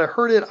interesting. I'm glad I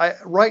heard it.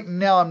 Right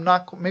now, I'm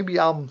not, maybe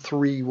album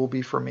 3 will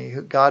be for me.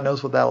 God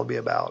knows what that'll be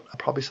about.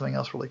 Probably something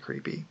else really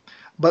creepy.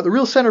 But the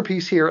real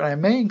centerpiece here, and I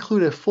may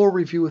include a full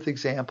review with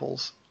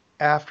examples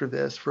after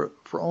this for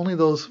only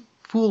those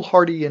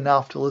foolhardy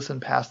enough to listen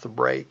past the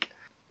break.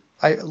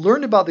 I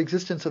learned about the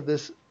existence of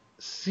this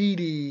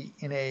CD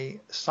in a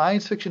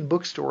science fiction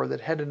bookstore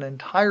that had an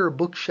entire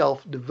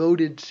bookshelf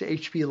devoted to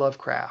H.P.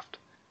 Lovecraft.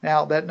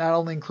 Now, that not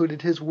only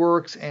included his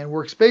works and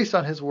works based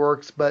on his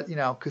works, but,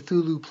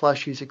 Cthulhu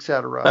plushies,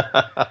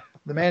 etc.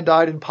 The man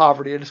died in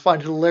poverty. I just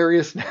find it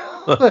hilarious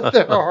now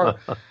that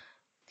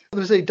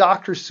there's a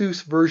Dr.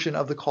 Seuss version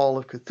of The Call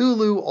of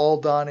Cthulhu, all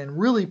done in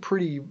really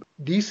pretty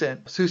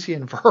decent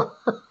Seussian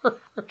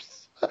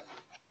verse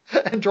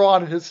and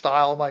drawn in his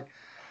style. I'm like,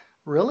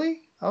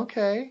 really?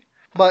 Okay.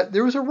 But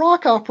there was a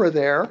rock opera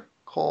there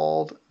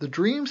called The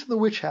Dreams in the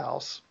Witch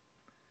House,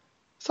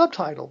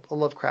 subtitled a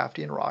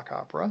Lovecraftian rock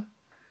opera.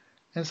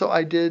 And so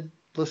I did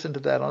listen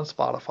to that on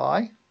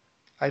Spotify.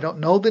 I don't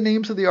know the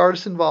names of the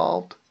artists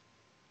involved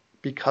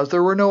because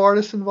there were no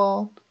artists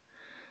involved.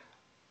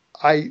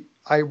 I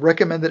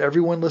recommend that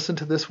everyone listen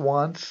to this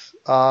once.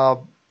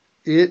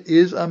 It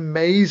is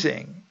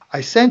amazing. I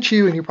sent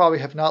you, and you probably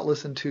have not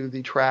listened to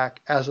the track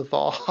As a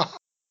Thought. Behold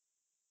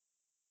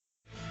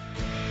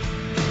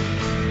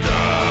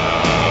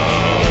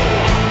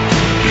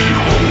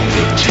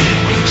the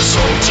demon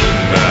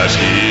sultan at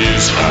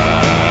his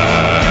height.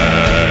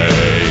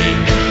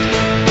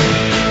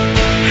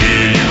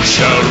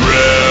 Shall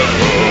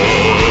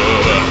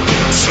revel,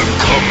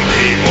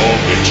 succumbing all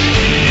which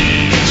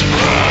he is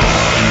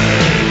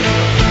pride.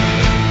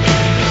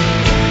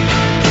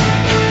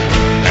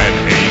 An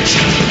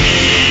ancient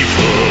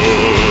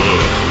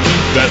evil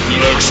that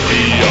lurks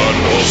beyond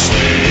all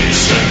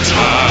space and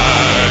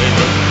time.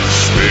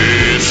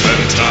 Space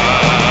and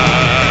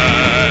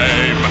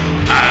time.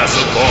 As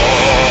a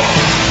law,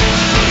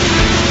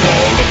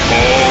 all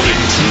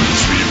appalling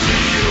truths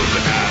revealed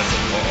as a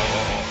law.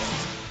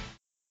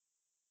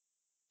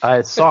 I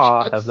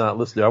have not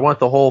listened to it. I want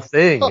the whole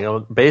thing,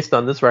 based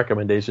on this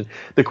recommendation.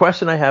 The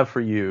question I have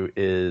for you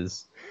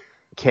is,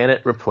 can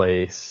it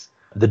replace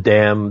The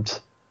Damned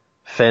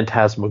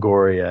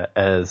Phantasmagoria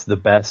as the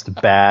best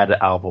bad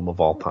album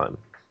of all time?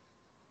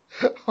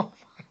 Oh my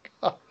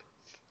God.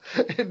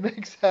 It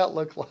makes that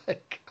look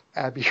like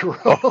Abbey Road.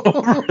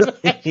 Oh,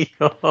 really?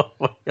 Oh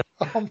my God.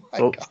 Oh my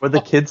So God. for the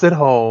kids at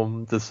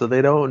home, just so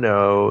they don't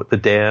know, The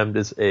Damned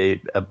is a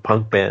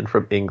punk band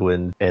from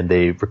England, and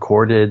they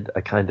recorded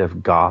a kind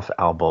of goth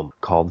album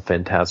called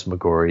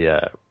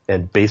Phantasmagoria,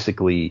 and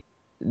basically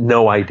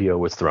no idea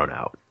was thrown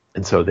out.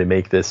 And so they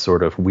make this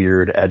sort of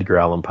weird Edgar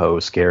Allan Poe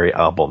scary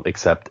album,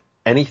 except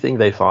anything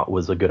they thought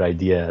was a good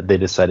idea, they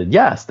decided,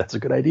 yes, that's a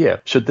good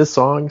idea. Should this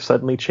song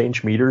suddenly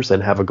change meters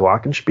and have a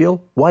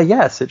glockenspiel? Why,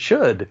 yes, it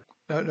should.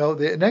 No.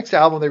 The next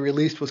album they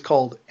released was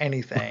called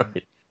Anything.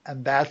 Right.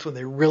 And that's when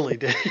they really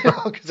did,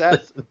 because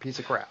that's a piece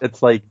of crap.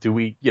 It's like, can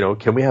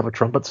we have a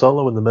trumpet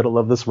solo in the middle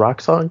of this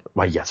rock song?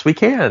 Why, yes, we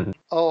can.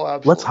 Oh,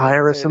 absolutely. Let's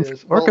hire a symphony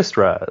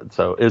orchestra.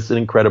 So it's an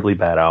incredibly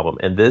bad album.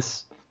 And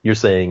this, you're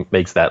saying,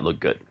 makes that look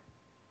good.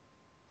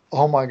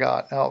 Oh, my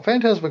God. Now,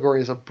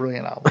 Phantasmagoria is a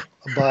brilliant album.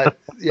 But,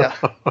 yeah.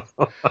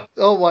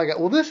 Oh, my God.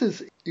 Well,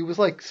 it was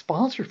like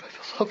sponsored by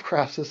the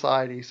Lovecraft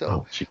Society.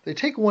 So they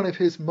take one of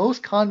his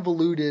most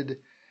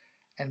convoluted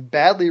and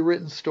badly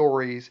written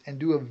stories and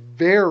do a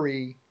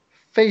very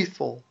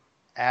faithful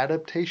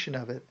adaptation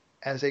of it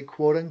as a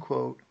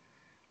quote-unquote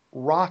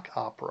rock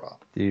opera.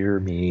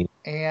 Dear me.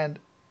 And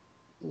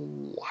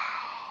wow.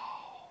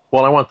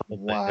 Well, I want the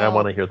whole thing. I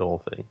want to hear the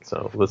whole thing.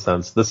 So this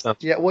sounds.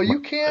 Yeah, well, you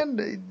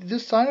can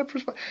just sign up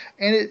for.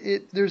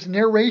 And there's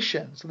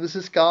narration. So there's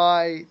this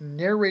guy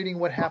narrating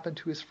what happened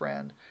to his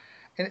friend.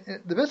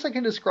 And the best I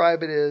can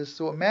describe it is,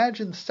 so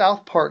imagine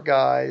South Park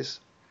guys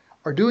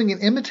are doing an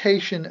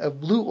imitation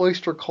of Blue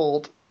Oyster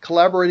Cult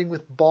collaborating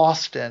with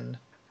Boston,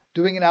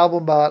 doing an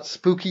album about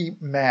spooky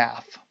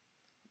math.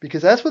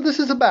 Because that's what this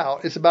is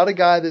about. It's about a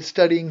guy that's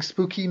studying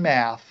spooky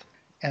math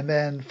and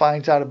then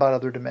finds out about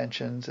other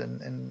dimensions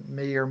and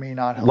may or may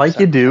not help. Like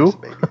you do.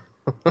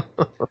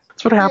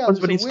 That's what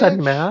happens when you study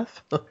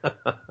math.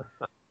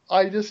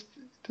 I just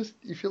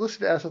if you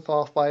listen to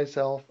Azathoth by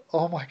itself,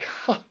 oh my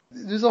God.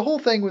 There's a whole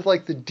thing with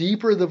like the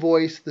deeper the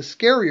voice, the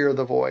scarier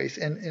the voice.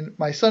 And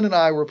my son and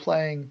I were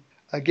playing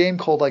a game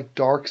called like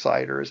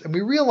Darksiders. And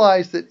we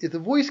realized that if the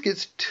voice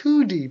gets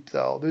too deep,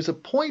 though, there's a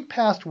point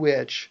past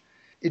which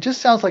it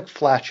just sounds like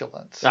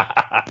flatulence.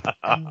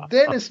 And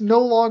then it's no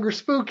longer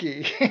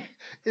spooky.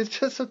 It's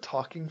just a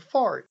talking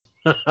fart.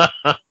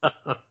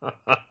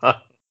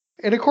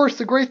 And of course,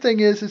 the great thing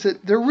is that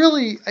they're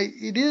really,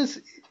 it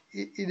is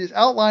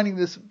outlining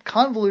this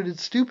convoluted,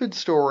 stupid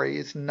story.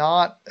 It's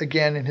not,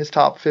 again, in his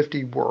top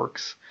 50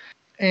 works.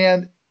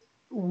 And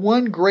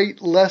one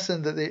great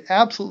lesson that they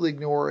absolutely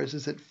ignore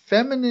is that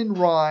feminine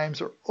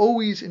rhymes are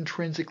always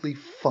intrinsically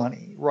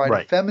funny,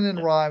 right? A feminine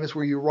rhyme is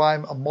where you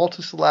rhyme a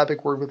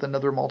multisyllabic word with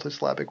another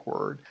multisyllabic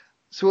word.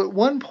 So at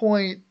one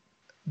point,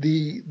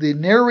 the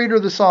narrator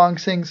of the song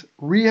sings,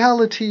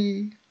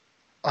 "Reality,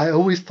 I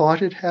always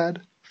thought it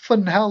had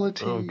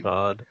finality. Oh,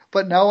 God.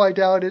 But now I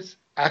doubt it's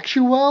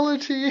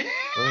actuality."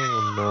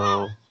 Oh,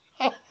 no.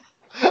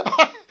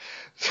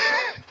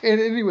 And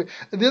anyway,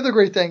 the other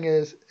great thing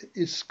is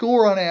its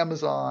score on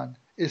Amazon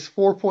is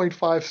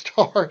 4.5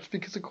 stars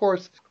because, of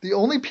course, the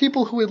only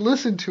people who would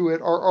listen to it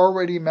are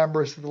already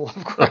members of the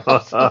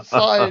Lovecraft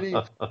Society.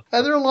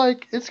 And they're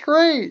like, it's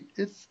great.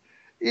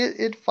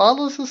 It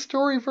follows the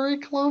story very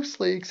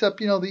closely, except,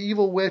 the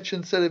evil witch,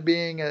 instead of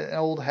being an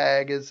old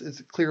hag,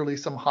 is clearly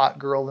some hot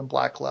girl in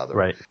black leather.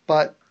 Right.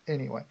 But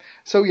anyway,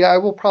 so yeah, I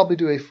will probably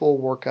do a full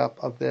workup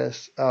of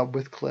this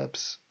with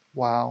clips.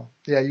 Wow.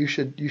 Yeah, you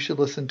should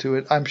listen to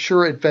it. I'm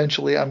sure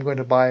eventually I'm going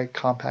to buy a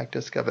compact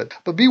disc of it.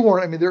 But be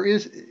warned,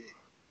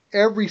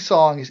 every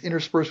song is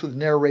interspersed with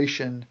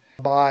narration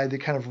by the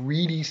kind of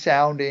reedy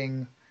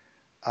sounding,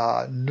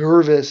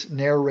 nervous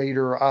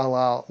narrator a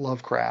la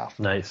Lovecraft.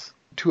 Nice.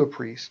 To a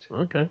priest.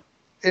 Okay.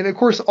 And of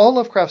course, all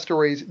Lovecraft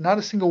stories, not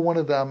a single one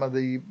of them, of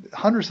the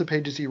hundreds of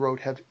pages he wrote,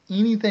 have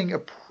anything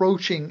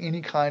approaching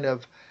any kind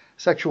of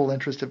sexual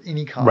interest of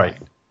any kind. Right.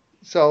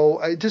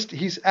 So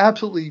he's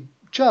absolutely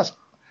just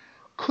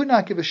could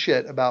not give a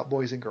shit about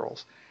boys and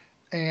girls.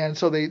 And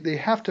so they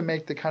have to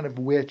make the kind of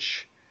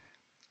witch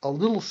a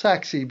little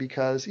sexy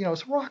because,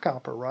 it's a rock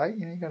opera, right?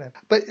 You gotta.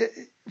 But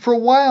for a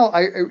while,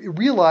 I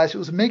realized it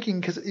was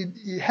making, because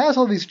it has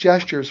all these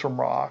gestures from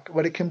rock,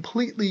 but it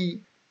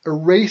completely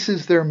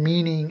erases their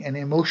meaning and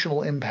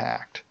emotional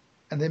impact.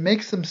 And it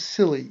makes them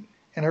silly.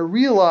 And I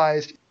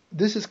realized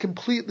this is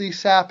completely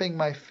sapping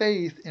my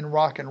faith in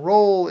rock and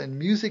roll, in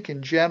music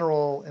in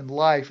general, in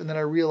life. And then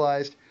I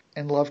realized,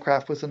 and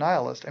Lovecraft was a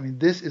nihilist.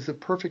 This is the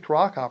perfect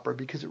rock opera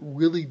because it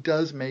really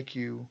does make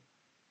you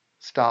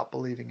stop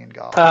believing in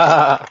God.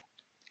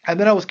 And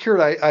then I was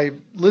cured. I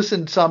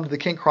listened some to the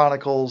Kink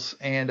Chronicles,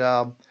 and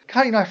I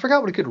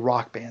forgot what a good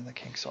rock band the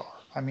Kinks are.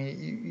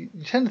 You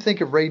tend to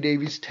think of Ray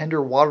Davies'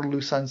 tender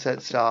Waterloo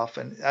Sunset stuff,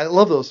 and I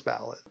love those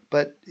ballads.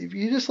 But if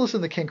you just listen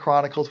to the Kink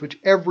Chronicles, which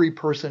every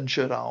person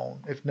should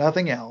own, if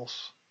nothing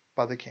else,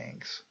 by the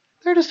Kinks,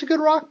 they're just a good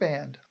rock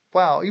band.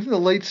 Wow, even the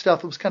late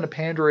stuff that was kind of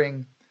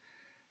pandering,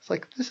 it's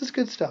like, this is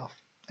good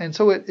stuff. And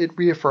so it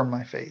reaffirmed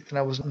my faith. And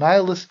I was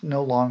nihilist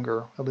no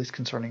longer, at least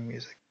concerning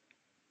music.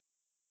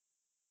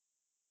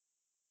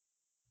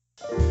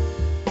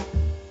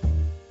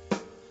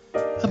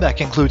 And that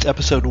concludes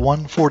episode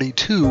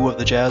 142 of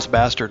the Jazz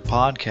Bastard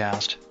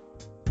podcast.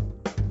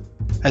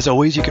 As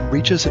always, you can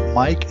reach us at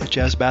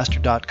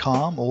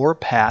mike@jazzbastard.com or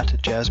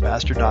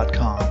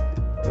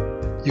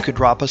pat@jazzbastard.com. You can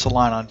drop us a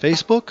line on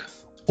Facebook,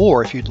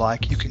 or if you'd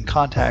like, you can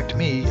contact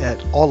me at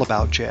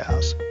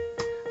allaboutjazz.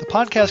 The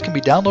podcast can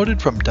be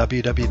downloaded from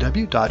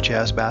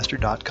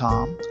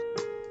www.jazzbastard.com,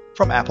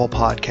 from Apple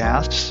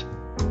Podcasts.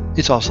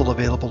 It's also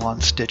available on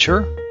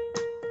Stitcher,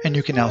 and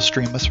you can now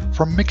stream us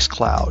from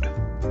Mixcloud.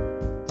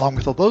 Along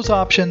with all those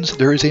options,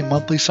 there is a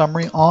monthly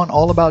summary on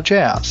All About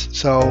Jazz,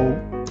 so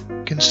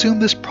consume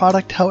this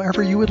product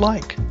however you would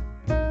like.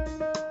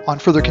 On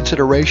further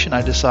consideration,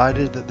 I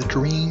decided that the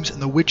Dreams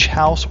in the Witch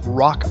House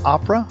rock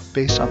opera,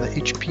 based on the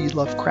H.P.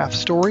 Lovecraft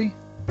story,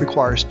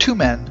 requires two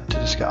men to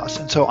discuss,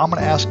 and so I'm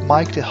going to ask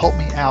Mike to help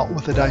me out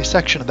with a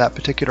dissection of that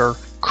particular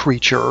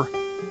creature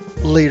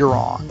later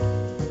on.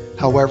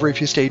 However, if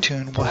you stay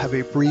tuned, we'll have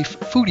a brief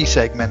foodie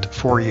segment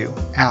for you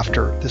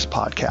after this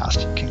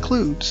podcast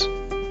concludes.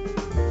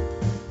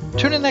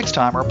 Tune in next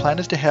time. Our plan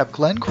is to have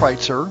Glenn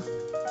Kreitzer,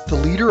 the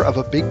leader of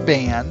a big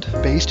band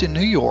based in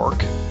New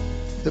York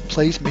that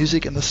plays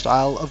music in the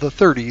style of the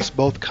 30s,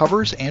 both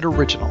covers and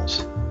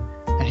originals.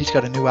 And he's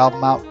got a new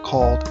album out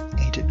called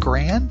Ain't It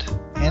Grand?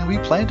 And we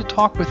plan to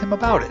talk with him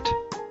about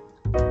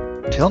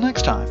it. Till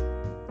next time,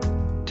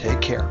 take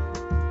care.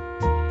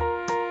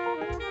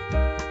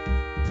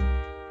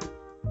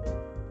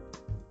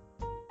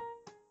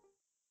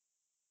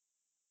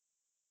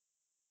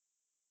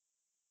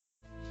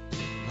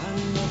 And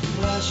the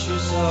flesh you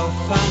so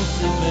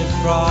fancifully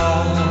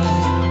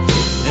fried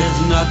is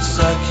not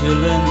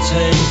succulent,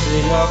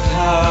 tasty or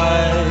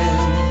kind.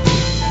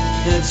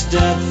 It's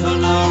death for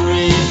no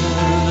reason,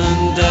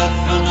 and death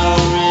for no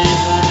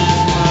reason is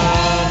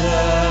murder.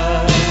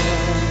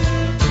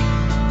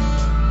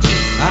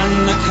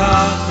 And the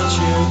cart that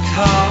you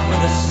cart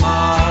with a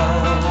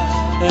smile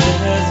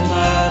is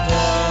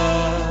murder.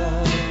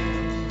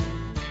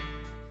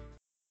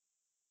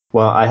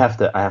 Well, I have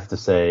to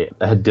say,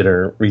 I had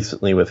dinner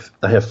recently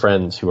I have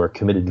friends who are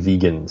committed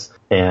vegans,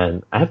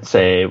 and I have to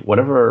say,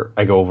 whenever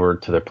I go over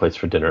to their place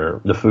for dinner,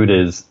 the food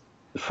is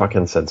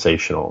fucking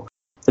sensational.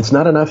 It's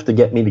not enough to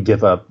get me to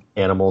give up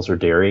animals or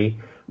dairy,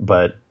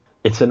 but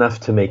it's enough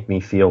to make me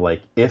feel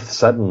like if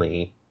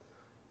suddenly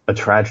a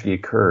tragedy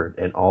occurred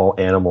and all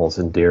animals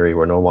and dairy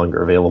were no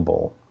longer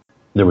available,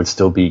 there would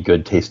still be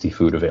good, tasty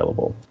food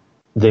available.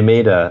 They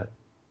made it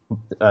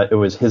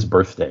was his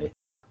birthday.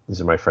 These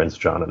are my friends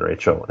John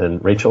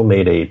and Rachel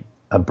made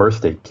a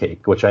birthday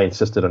cake, which I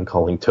insisted on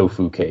calling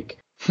tofu cake.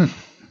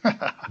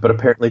 But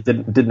apparently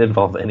didn't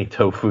involve any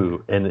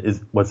tofu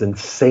and was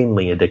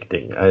insanely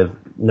addicting. I have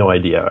no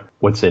idea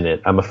what's in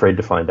it. I'm afraid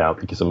to find out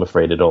because I'm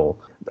afraid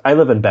I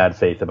live in bad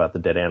faith about the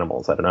dead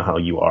animals. I don't know how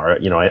you are.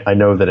 You know, I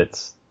know that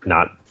it's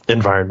not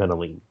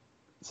environmentally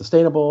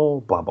sustainable,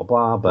 blah, blah,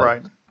 blah, but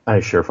right. I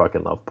sure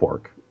fucking love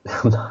pork.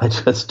 I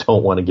just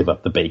don't want to give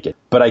up the bacon.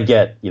 But I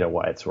get,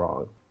 why it's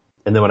wrong.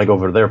 And then when I go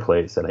over to their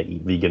place and I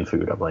eat vegan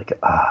food, I'm like,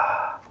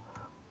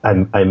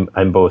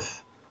 I'm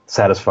both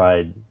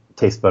satisfied,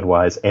 taste bud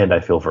wise, and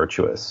I feel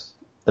virtuous.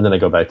 And then I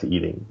go back to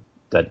eating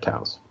dead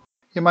cows.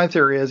 Yeah, my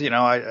theory is,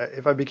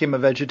 if I became a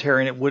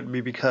vegetarian, it wouldn't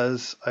be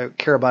because I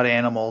care about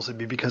animals. It'd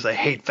be because I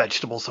hate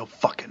vegetables so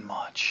fucking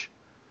much.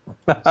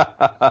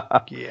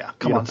 Yeah,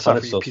 come on,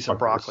 suffer, you piece of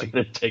broccoli.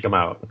 Take them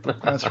out.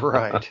 That's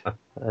right.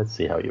 Let's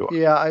see how you are.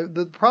 Yeah,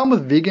 the problem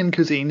with vegan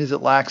cuisine is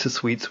it lacks a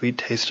sweet, sweet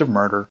taste of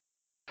murder.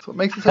 That's what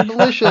makes it so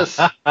delicious.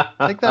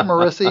 Take that,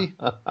 Marissy.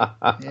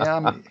 Yeah,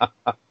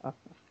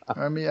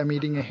 I'm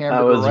eating a hamburger right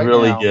now. That was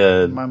really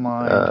good. In my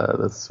mind.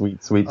 The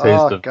sweet, sweet taste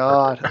of Oh,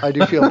 God. I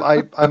do feel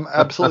I'm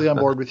absolutely on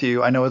board with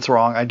you. I know it's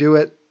wrong. I do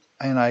it,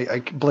 and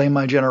I blame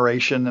my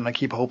generation, and I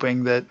keep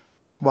hoping that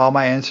while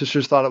my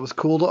ancestors thought it was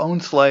cool to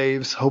own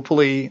slaves,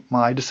 hopefully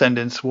my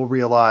descendants will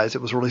realize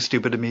it was really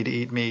stupid of me to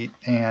eat meat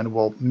and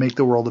will make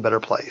the world a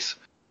better place.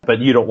 But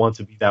you don't want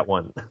to be that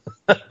one.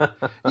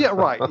 Yeah,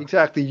 right.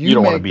 Exactly. You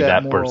don't make want to be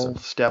that moral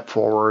step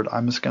forward.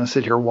 I'm just going to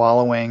sit here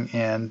wallowing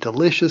in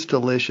delicious,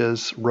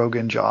 delicious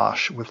Rogan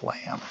Josh with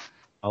lamb.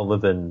 I'll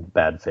live in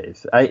bad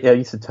faith. I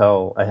used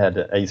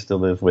to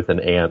live with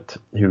an aunt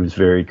who's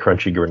very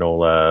crunchy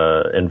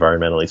granola,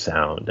 environmentally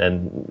sound,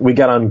 and we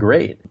got on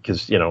great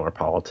because our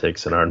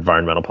politics and our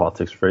environmental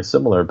politics were very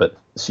similar. But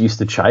she used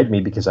to chide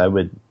me because I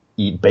would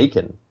eat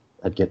bacon.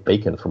 I'd get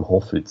bacon from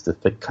Whole Foods, the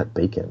thick cut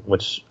bacon,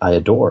 which I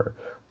adore.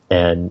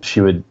 And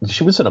she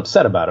wasn't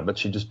upset about it, but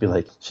she'd just be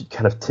like, she'd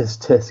kind of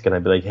tisk, and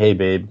I'd be like, hey,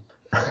 babe,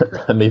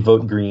 I may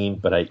vote green,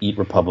 but I eat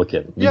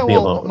Republican. Leave me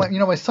alone.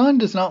 My son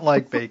does not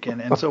like bacon,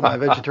 and so my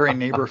vegetarian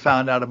neighbor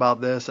found out about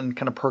this and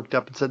kind of perked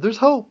up and said, there's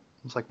hope. I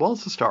was like, well,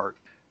 it's a start.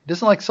 He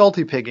doesn't like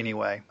salty pig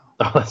anyway.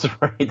 Oh,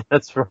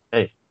 that's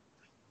right.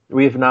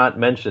 We have not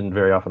mentioned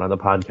very often on the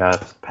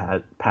podcast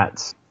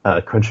Pat's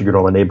crunchy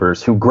granola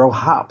neighbors who grow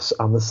hops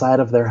on the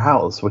side of their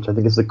house, which I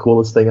think is the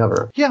coolest thing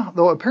ever. Yeah,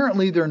 though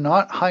apparently they're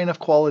not high enough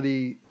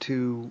quality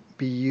to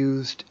be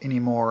used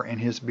anymore in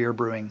his beer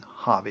brewing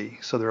hobby.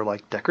 So they're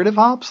like decorative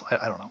hops?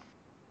 I don't know.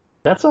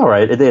 That's all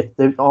right. They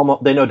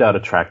no doubt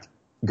attract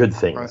good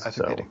things. Right, I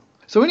think they do.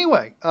 So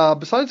anyway,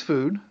 besides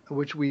food,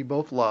 which we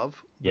both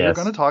love, we're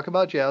going to talk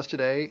about jazz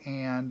today,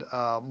 and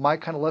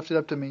Mike kind of left it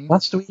up to me.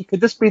 Could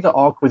this be the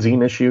all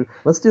cuisine issue?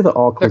 Let's do the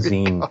all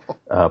cuisine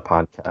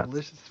podcast.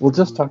 Delicious we'll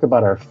just talk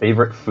about our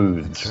favorite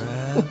foods.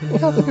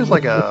 Yeah, I think there's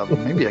like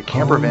maybe a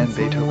Camper Van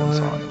Beethoven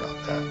song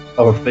about that.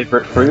 Oh,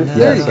 favorite food?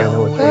 There you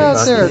go.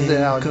 That's there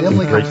now.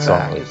 Dimly great comes song.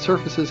 back. It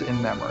surfaces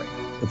in memory.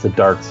 It's a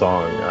dark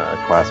song,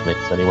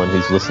 classmates. Anyone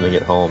who's listening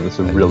at home, it's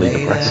a really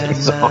depressing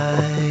song.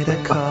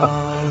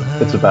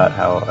 It's about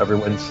how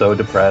everyone's so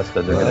depressed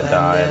that they're going to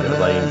die and they're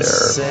laying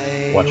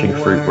there watching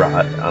fruit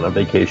rot on a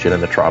vacation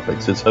in the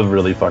tropics. It's a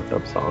really fucked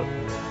up song.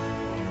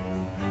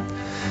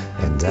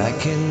 And I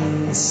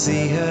can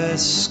see her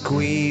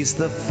squeeze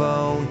the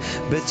phone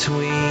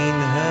between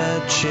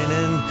her chin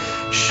and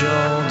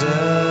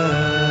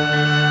shoulder.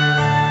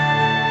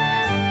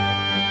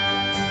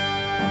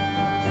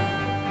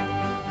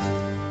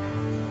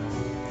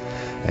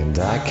 And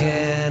I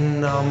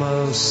can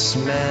almost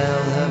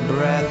smell her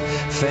breath,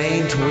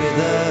 faint with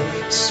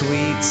a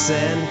sweet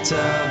scent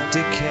of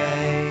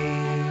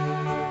decay.